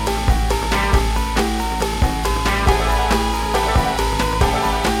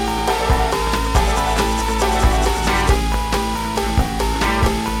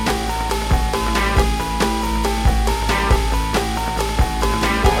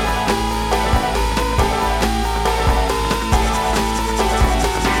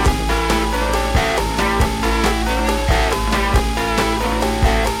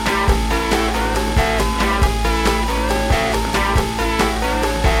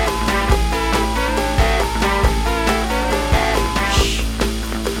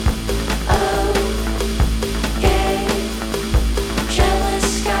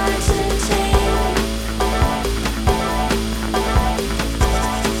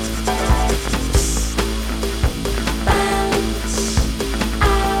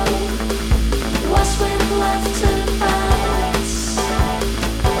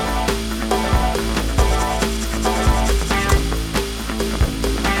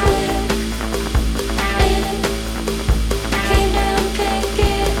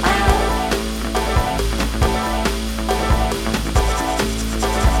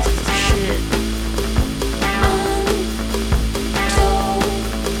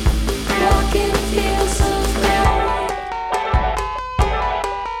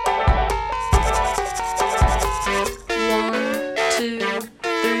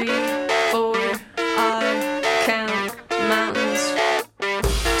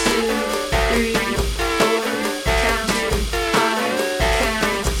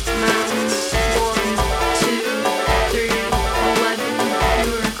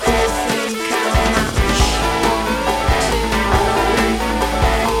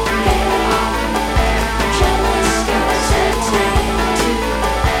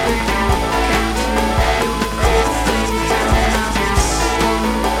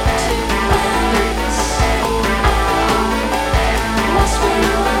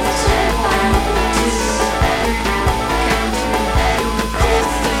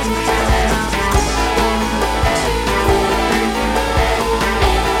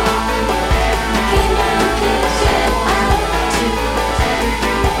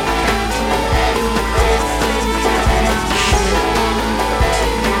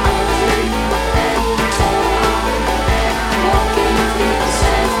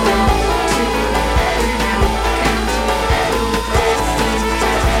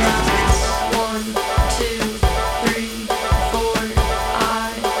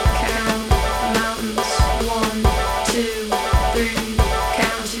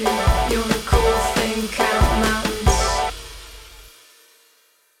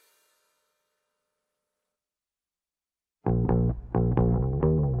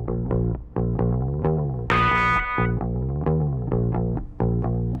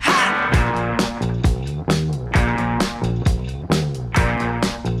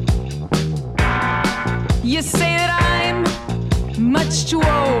 You say that I'm much too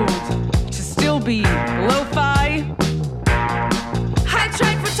old to still be lo-fi. I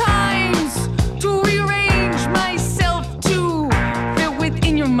tried for times to rearrange myself to fit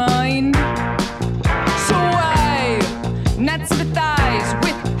within your mind. So I not sympathize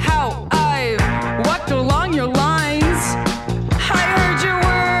with how I walked along your lines. I heard your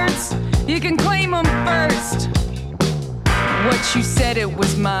words, you can claim them first. What you said, it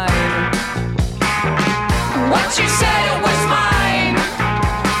was mine. What you said, it was mine.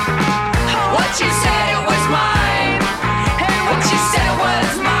 What you said, it was mine. And what you said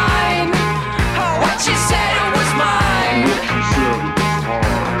was mine. What you said, it was mine.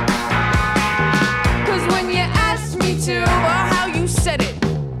 Cause when you asked me to, or how you said it,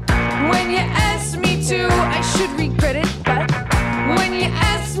 when you asked me to, I should regret it. But when you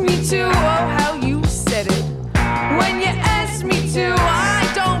asked me to, oh how you said it, when you asked me to,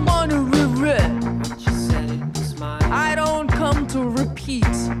 I don't want to regret. I don't come to repeat.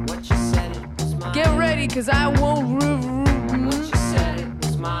 What you said, it was mine. Get ready, cause I won't. What you said, it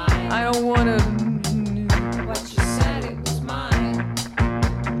was mine. I don't wanna. What you said, it was mine.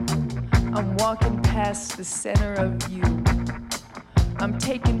 I'm walking past the center of you. I'm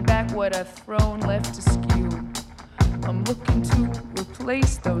what I've thrown left askew. I'm looking to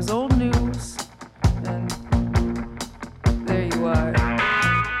replace those old news. And there you are.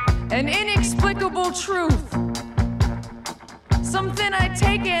 An inexplicable truth. Something I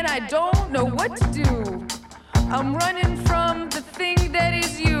take and I don't know what to do. I'm running from the thing that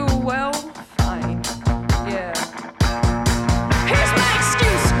is you. Well, fine. Yeah. Here's my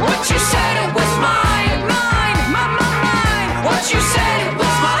excuse. What you said it was mine. Mine. What you said it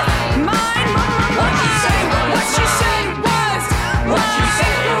was mine. What you said it was. What you said it was. What you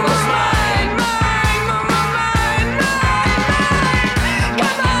said it was mine. Mine.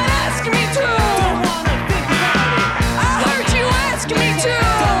 Come on, ask me to. Don't wanna think about it. I heard you ask me to.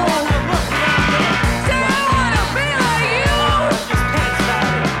 Don't wanna look around it. Say I wanna be like you. Just pants about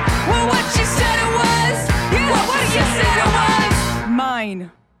it. Well, what you said it was. Yeah, what you said it was. Mine.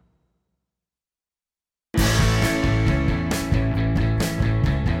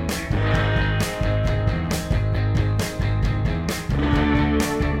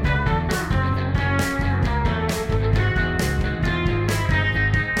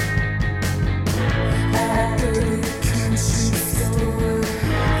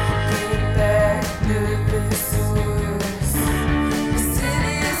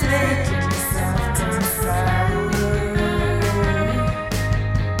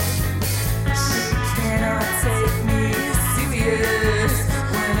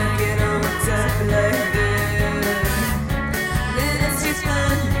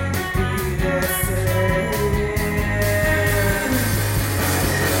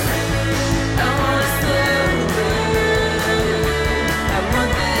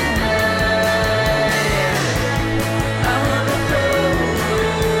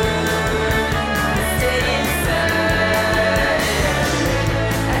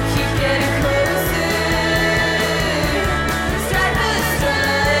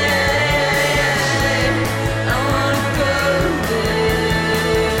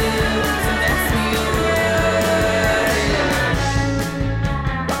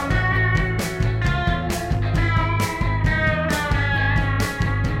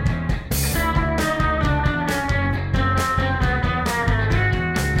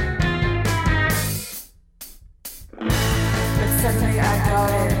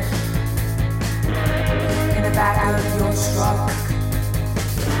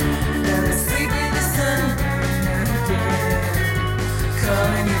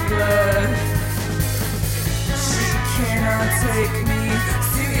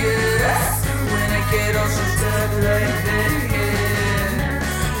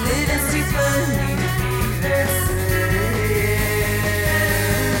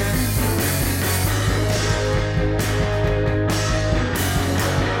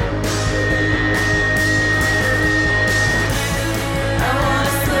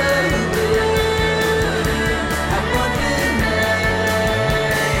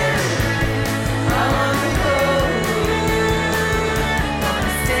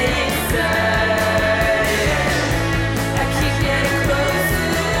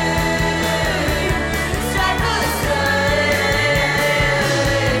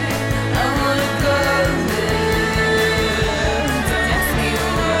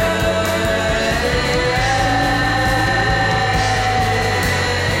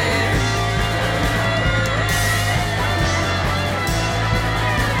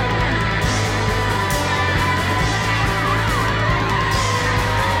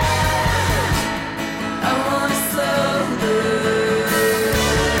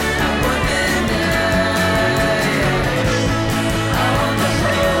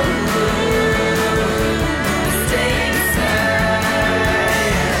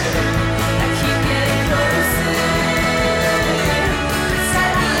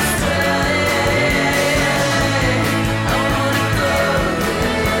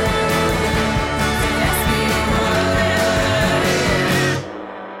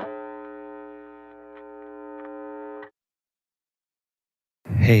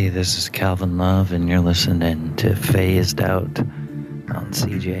 Hey, this is Calvin Love, and you're listening to Phased Out on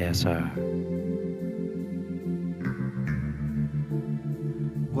CJSR.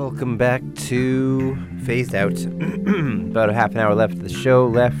 Welcome back to Phased Out. About a half an hour left of the show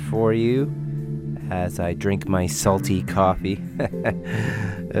left for you as I drink my salty coffee.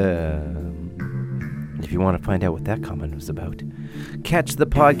 If you want to find out what that comment was about, catch the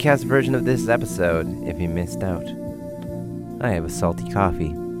podcast version of this episode if you missed out. I have a salty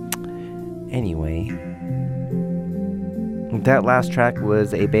coffee. Anyway, that last track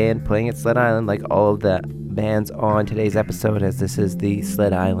was a band playing at Sled Island, like all of the bands on today's episode, as this is the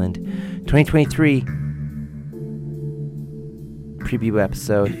Sled Island 2023 preview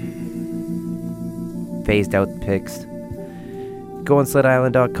episode. phased out pics, go on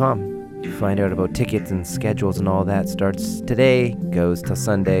SledIsland.com. Find out about tickets and schedules and all that. Starts today, goes till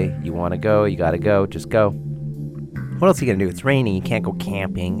Sunday. You want to go, you got to go, just go. What else are you going to do? It's raining, you can't go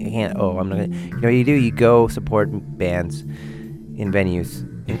camping. You can't, I'm not going to, you know what you do? You go support bands in venues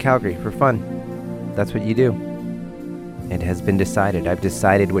in Calgary for fun. That's what you do. It has been decided. I've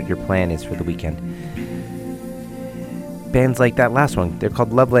decided what your plan is for the weekend. Bands like that last one, they're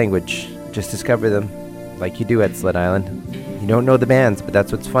called Love Language. Just discover them like you do at Sled Island. You don't know the bands, but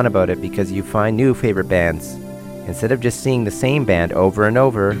that's what's fun about it, because you find new favorite bands. Instead of just seeing the same band over and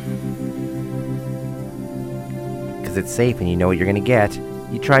over, because it's safe and you know what you're going to get,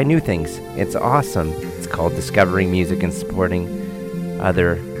 you try new things. It's awesome. It's called discovering music and supporting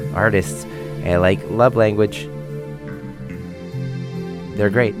other artists. And I like Love Language.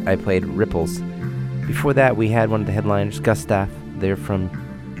 They're great. I played Ripples. Before that, we had one of the headliners, Gustaf. They're from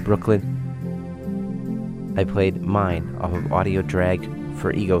Brooklyn. I played Mine off of Audio Drag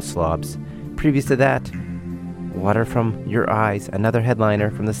for Ego Slobs. Previous to that, Water from Your Eyes, another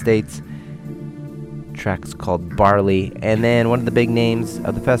headliner from the States. Track's called Barley. And then one of the big names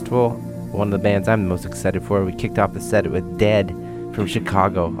of the festival, one of the bands I'm the most excited for, we kicked off the set with Dehd from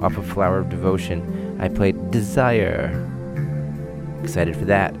Chicago off of Flower of Devotion. I played Desire. Excited for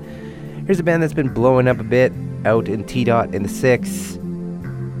that. Here's a band that's been blowing up a bit out in T-Dot in the 6.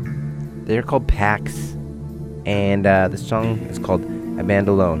 They're called Pax. And the song is called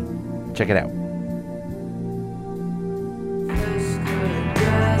Abalone. Check it out.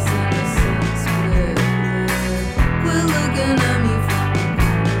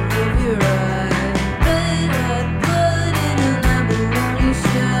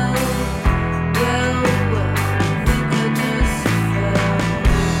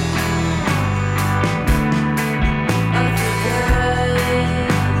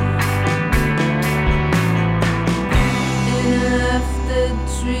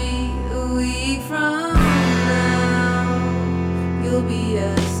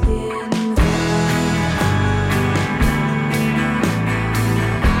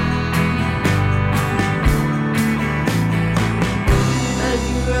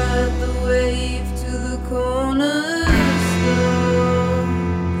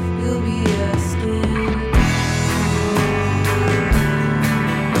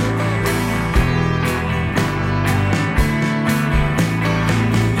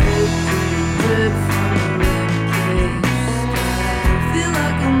 Feel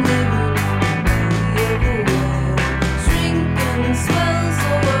like I'm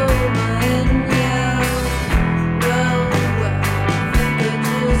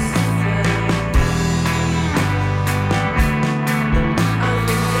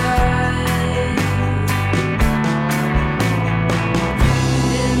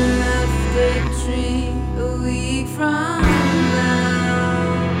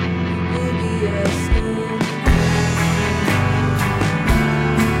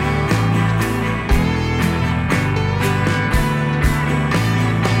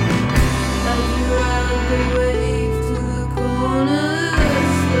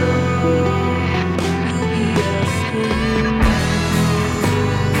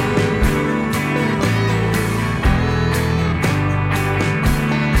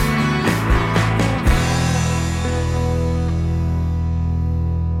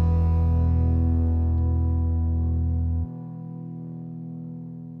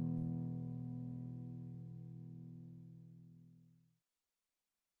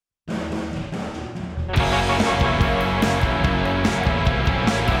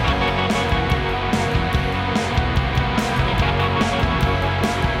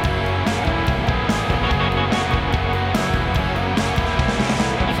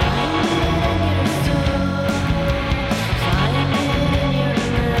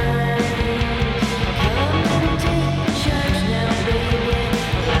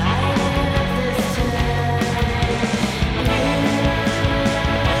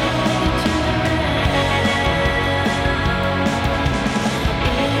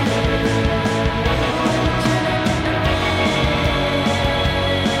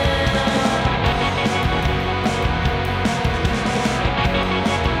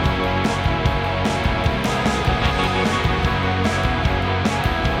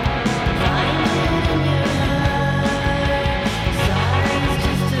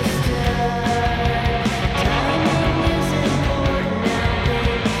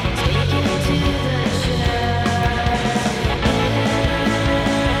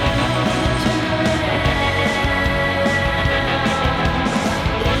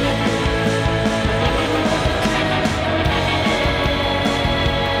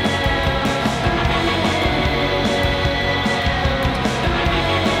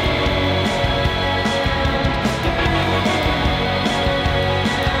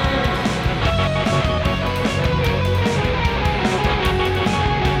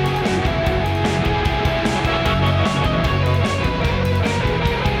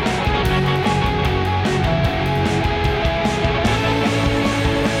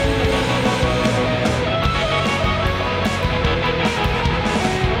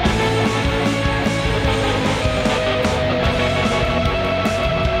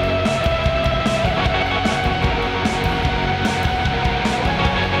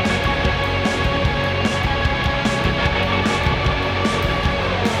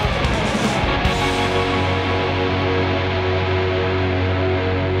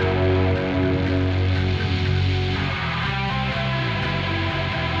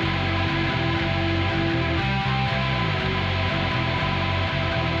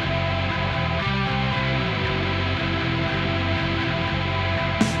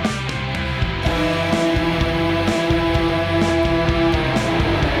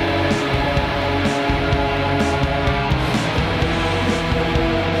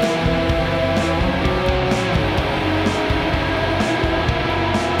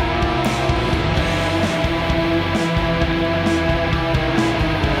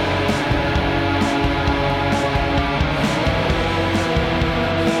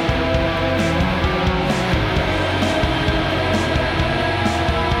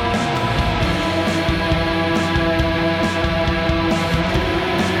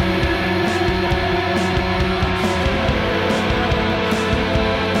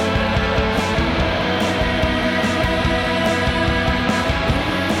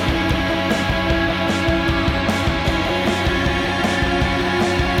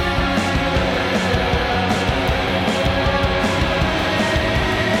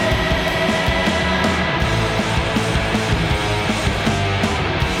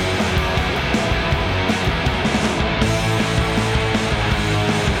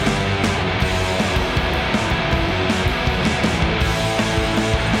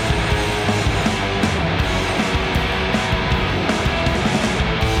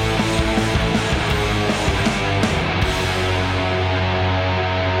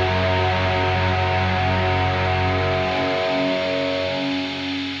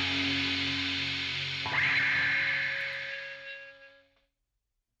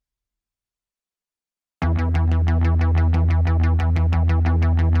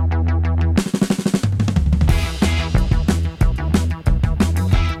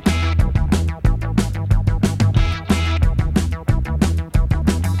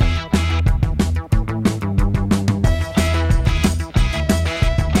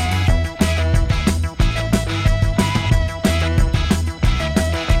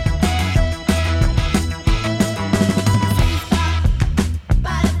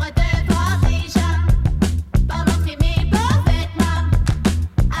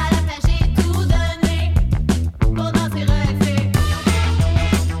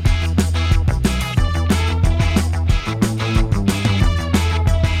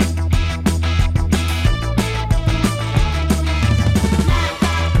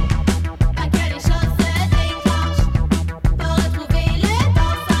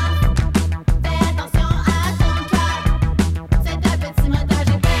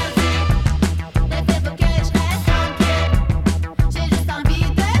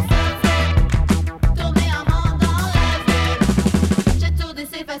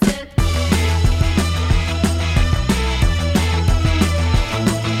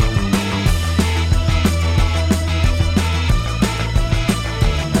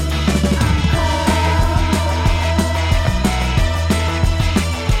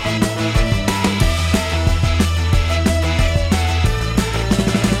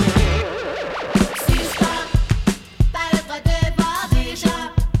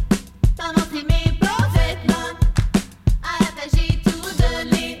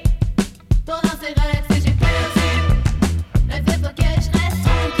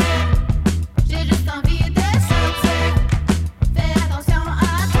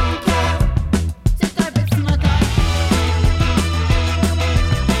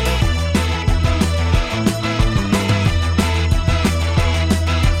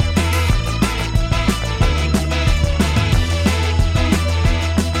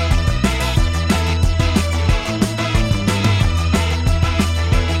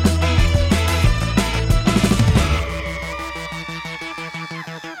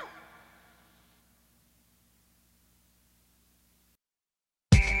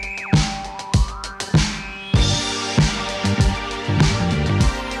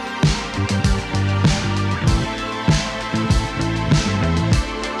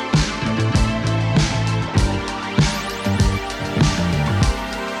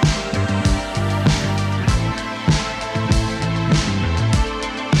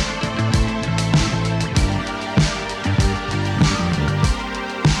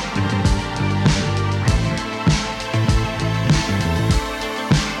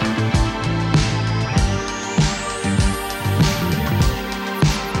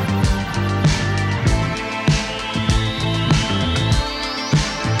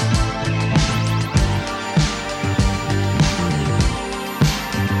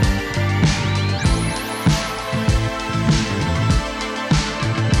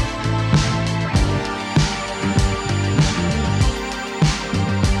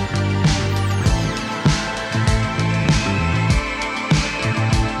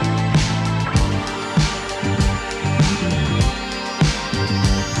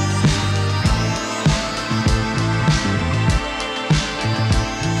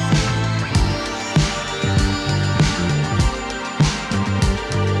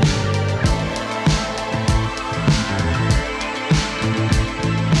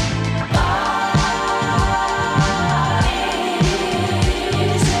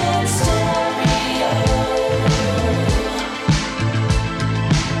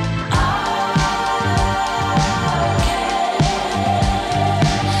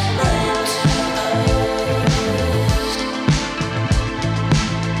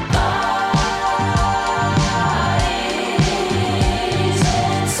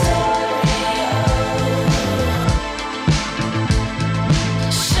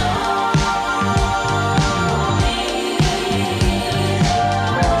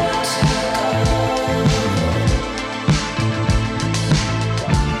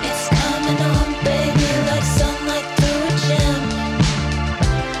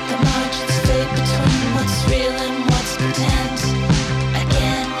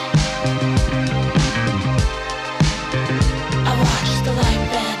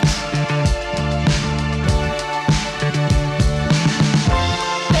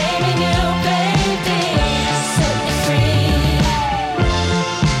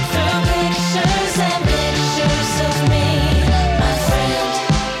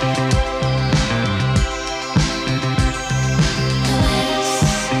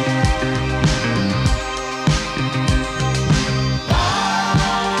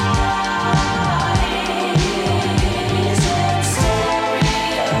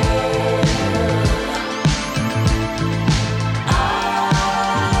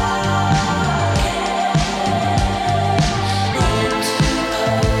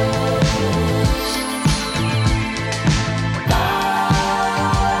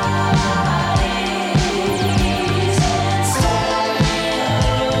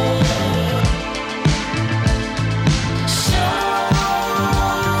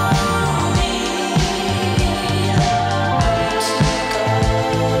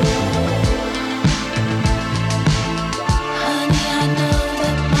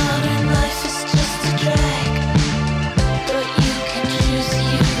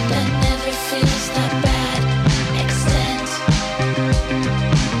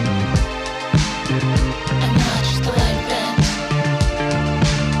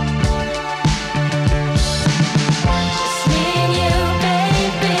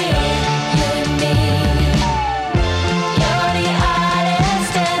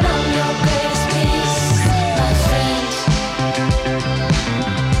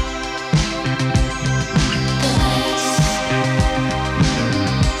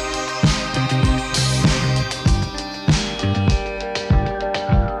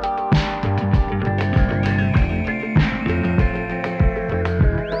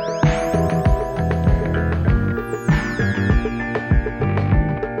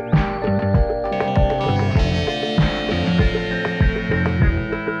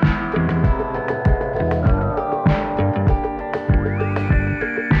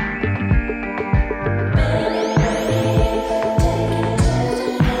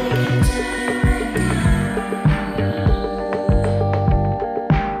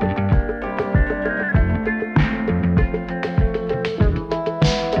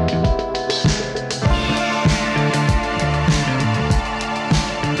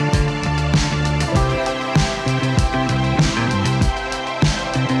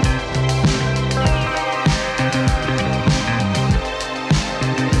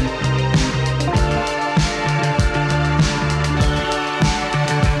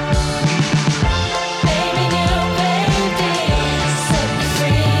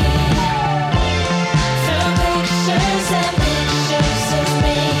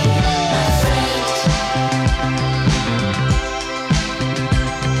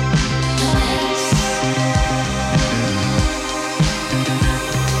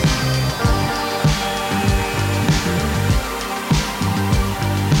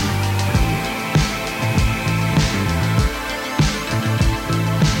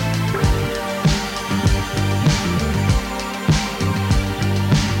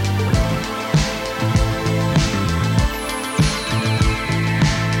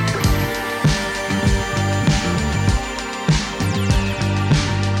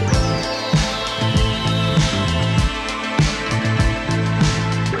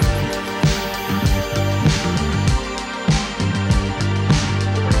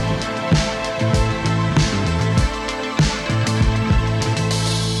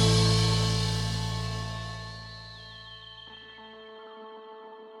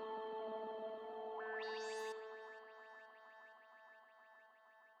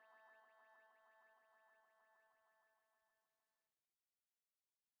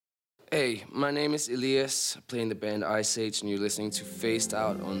Hey, my name is Elias, playing the band Ice Age, and you're listening to Phased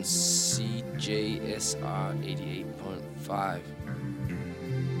Out on CJSR 88.5.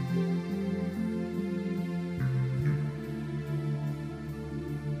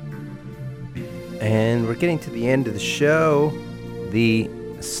 And we're getting to the end of the show. The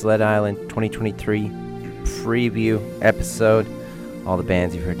Sled Island 2023 preview episode. All the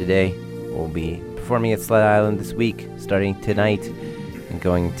bands you've heard today will be performing at Sled Island this week, starting tonight and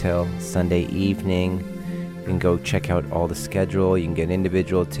going until Sunday evening. You can go check out all the schedule. You can get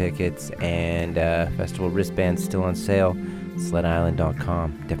individual tickets and festival wristbands still on sale.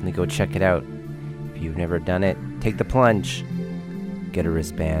 SledIsland.com. Definitely go check it out. If you've never done it, take the plunge. Get a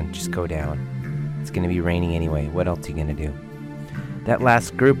wristband. Just go down. It's going to be raining anyway. What else are you going to do? That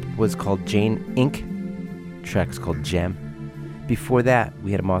last group was called Jane Inc. The track's called Gem. Before that,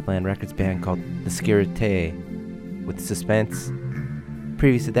 we had a Mothland Records band called the Sécurité with Suspens.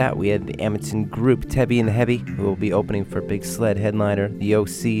 Previous to that, we had the Edmonton group Tebby and the Heavy, who will be opening for Big Sled headliner, the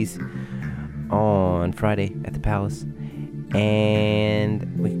OCs, on Friday at the Palace.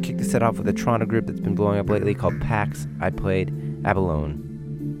 And we kicked the set off with a Toronto group that's been blowing up lately called Pax. I played Abalone.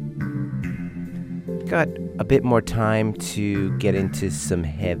 Got a bit more time to get into some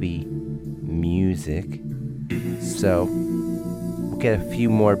heavy music. So we'll get a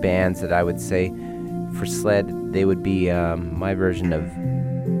few more bands that I would say for Sled, they would be my version of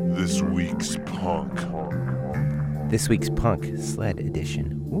This Week's Punk. This Week's Punk, Sled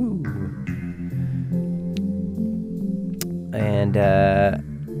edition. Woo! And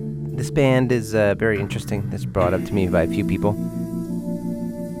this band is very interesting. That's brought up to me by a few people.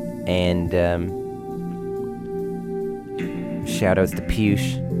 And shout outs to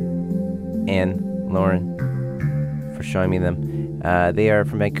Piyush and Lauren for showing me them. They are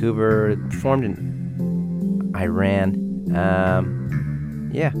from Vancouver, formed in Iran.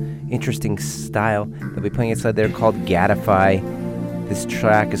 Interesting style. They'll be playing at Sled. They're called Gadfly. This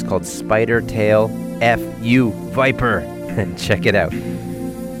track is called Spider Tail F.U. Viper. Check it out.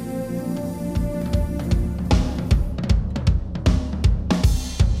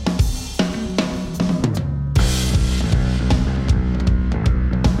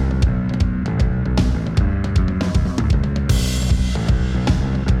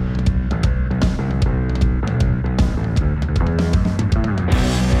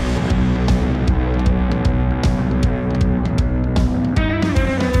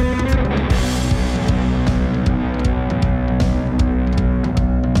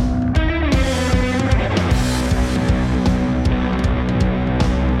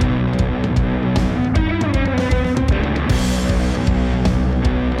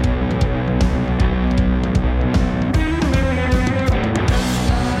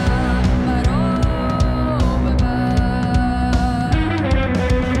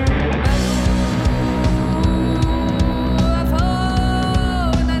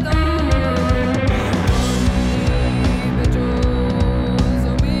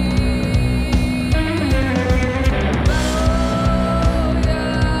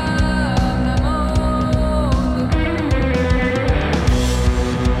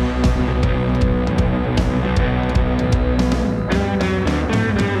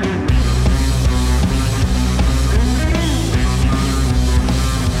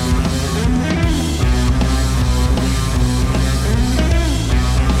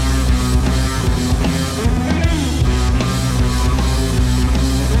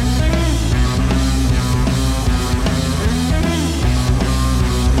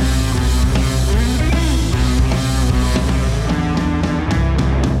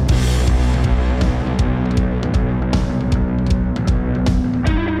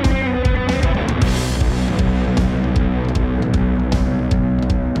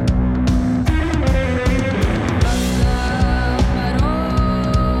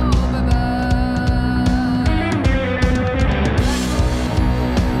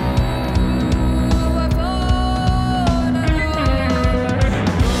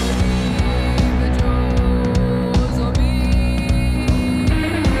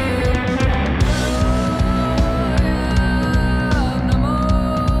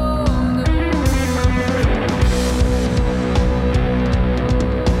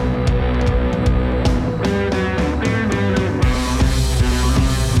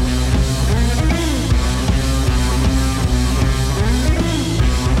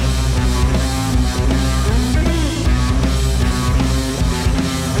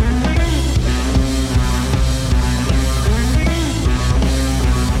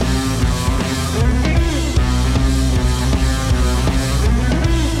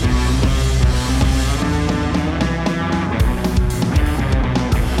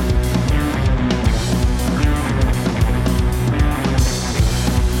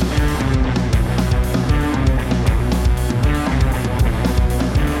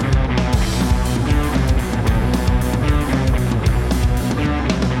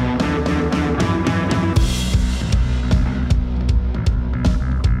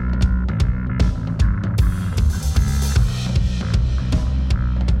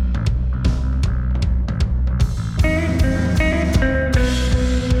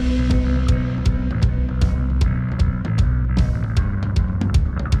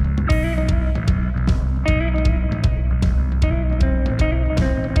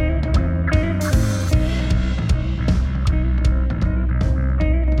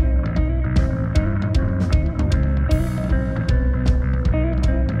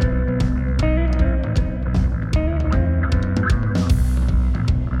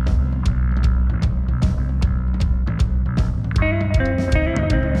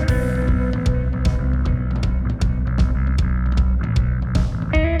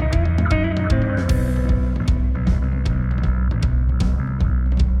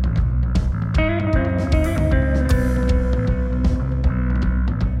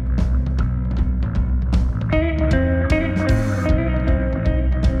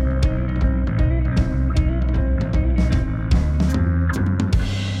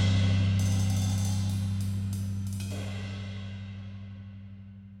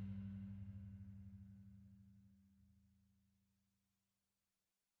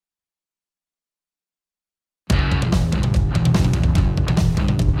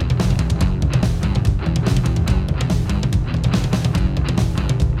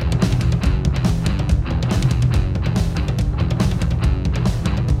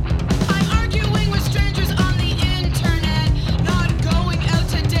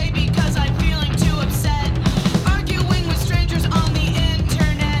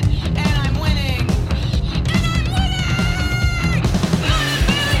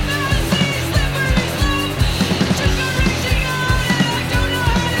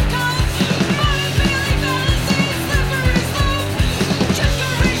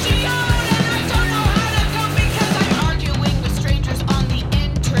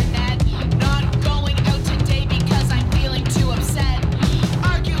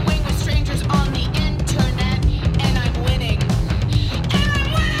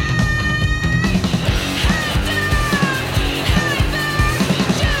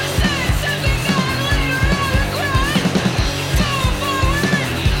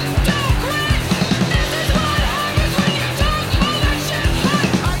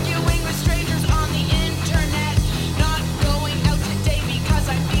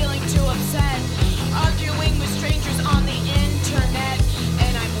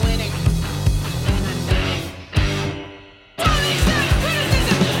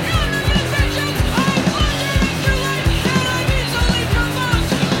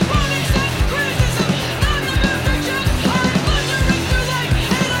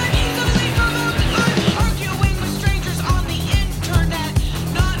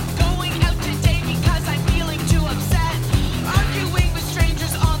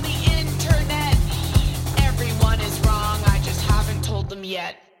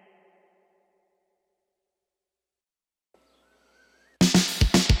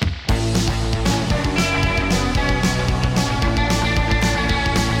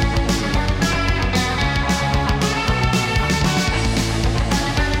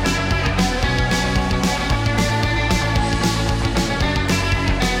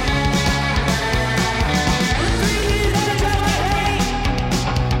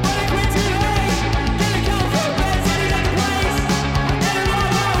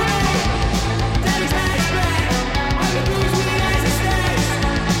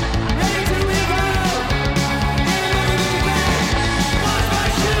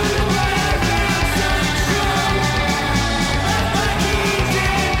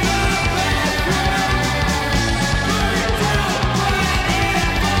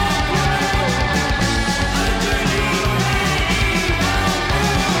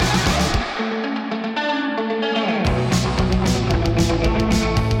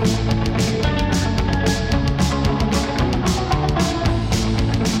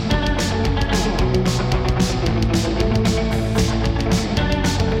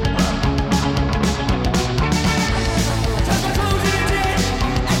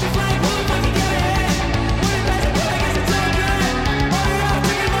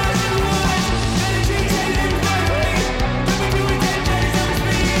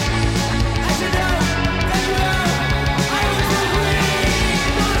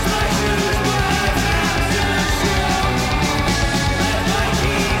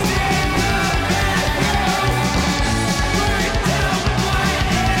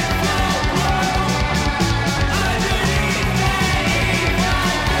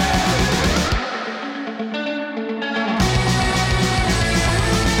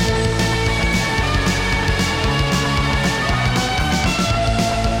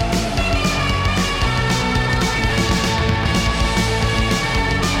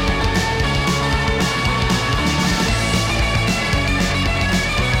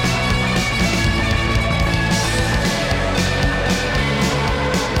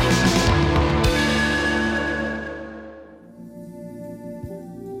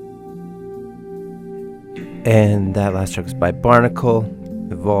 And that last track was by Barnacle,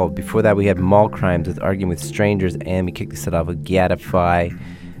 Evolved. Before that, we had Mall Crimes with Arguing with Strangers, and we kicked the set off with Gadfly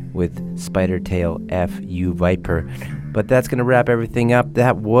with Spider Tail F.U. Viper. But that's going to wrap everything up.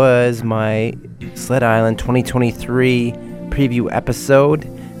 That was my Sled Island 2023 preview episode.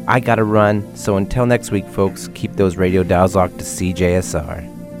 I got to run, so until next week, folks, keep those radio dials locked to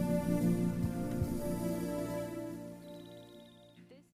CJSR.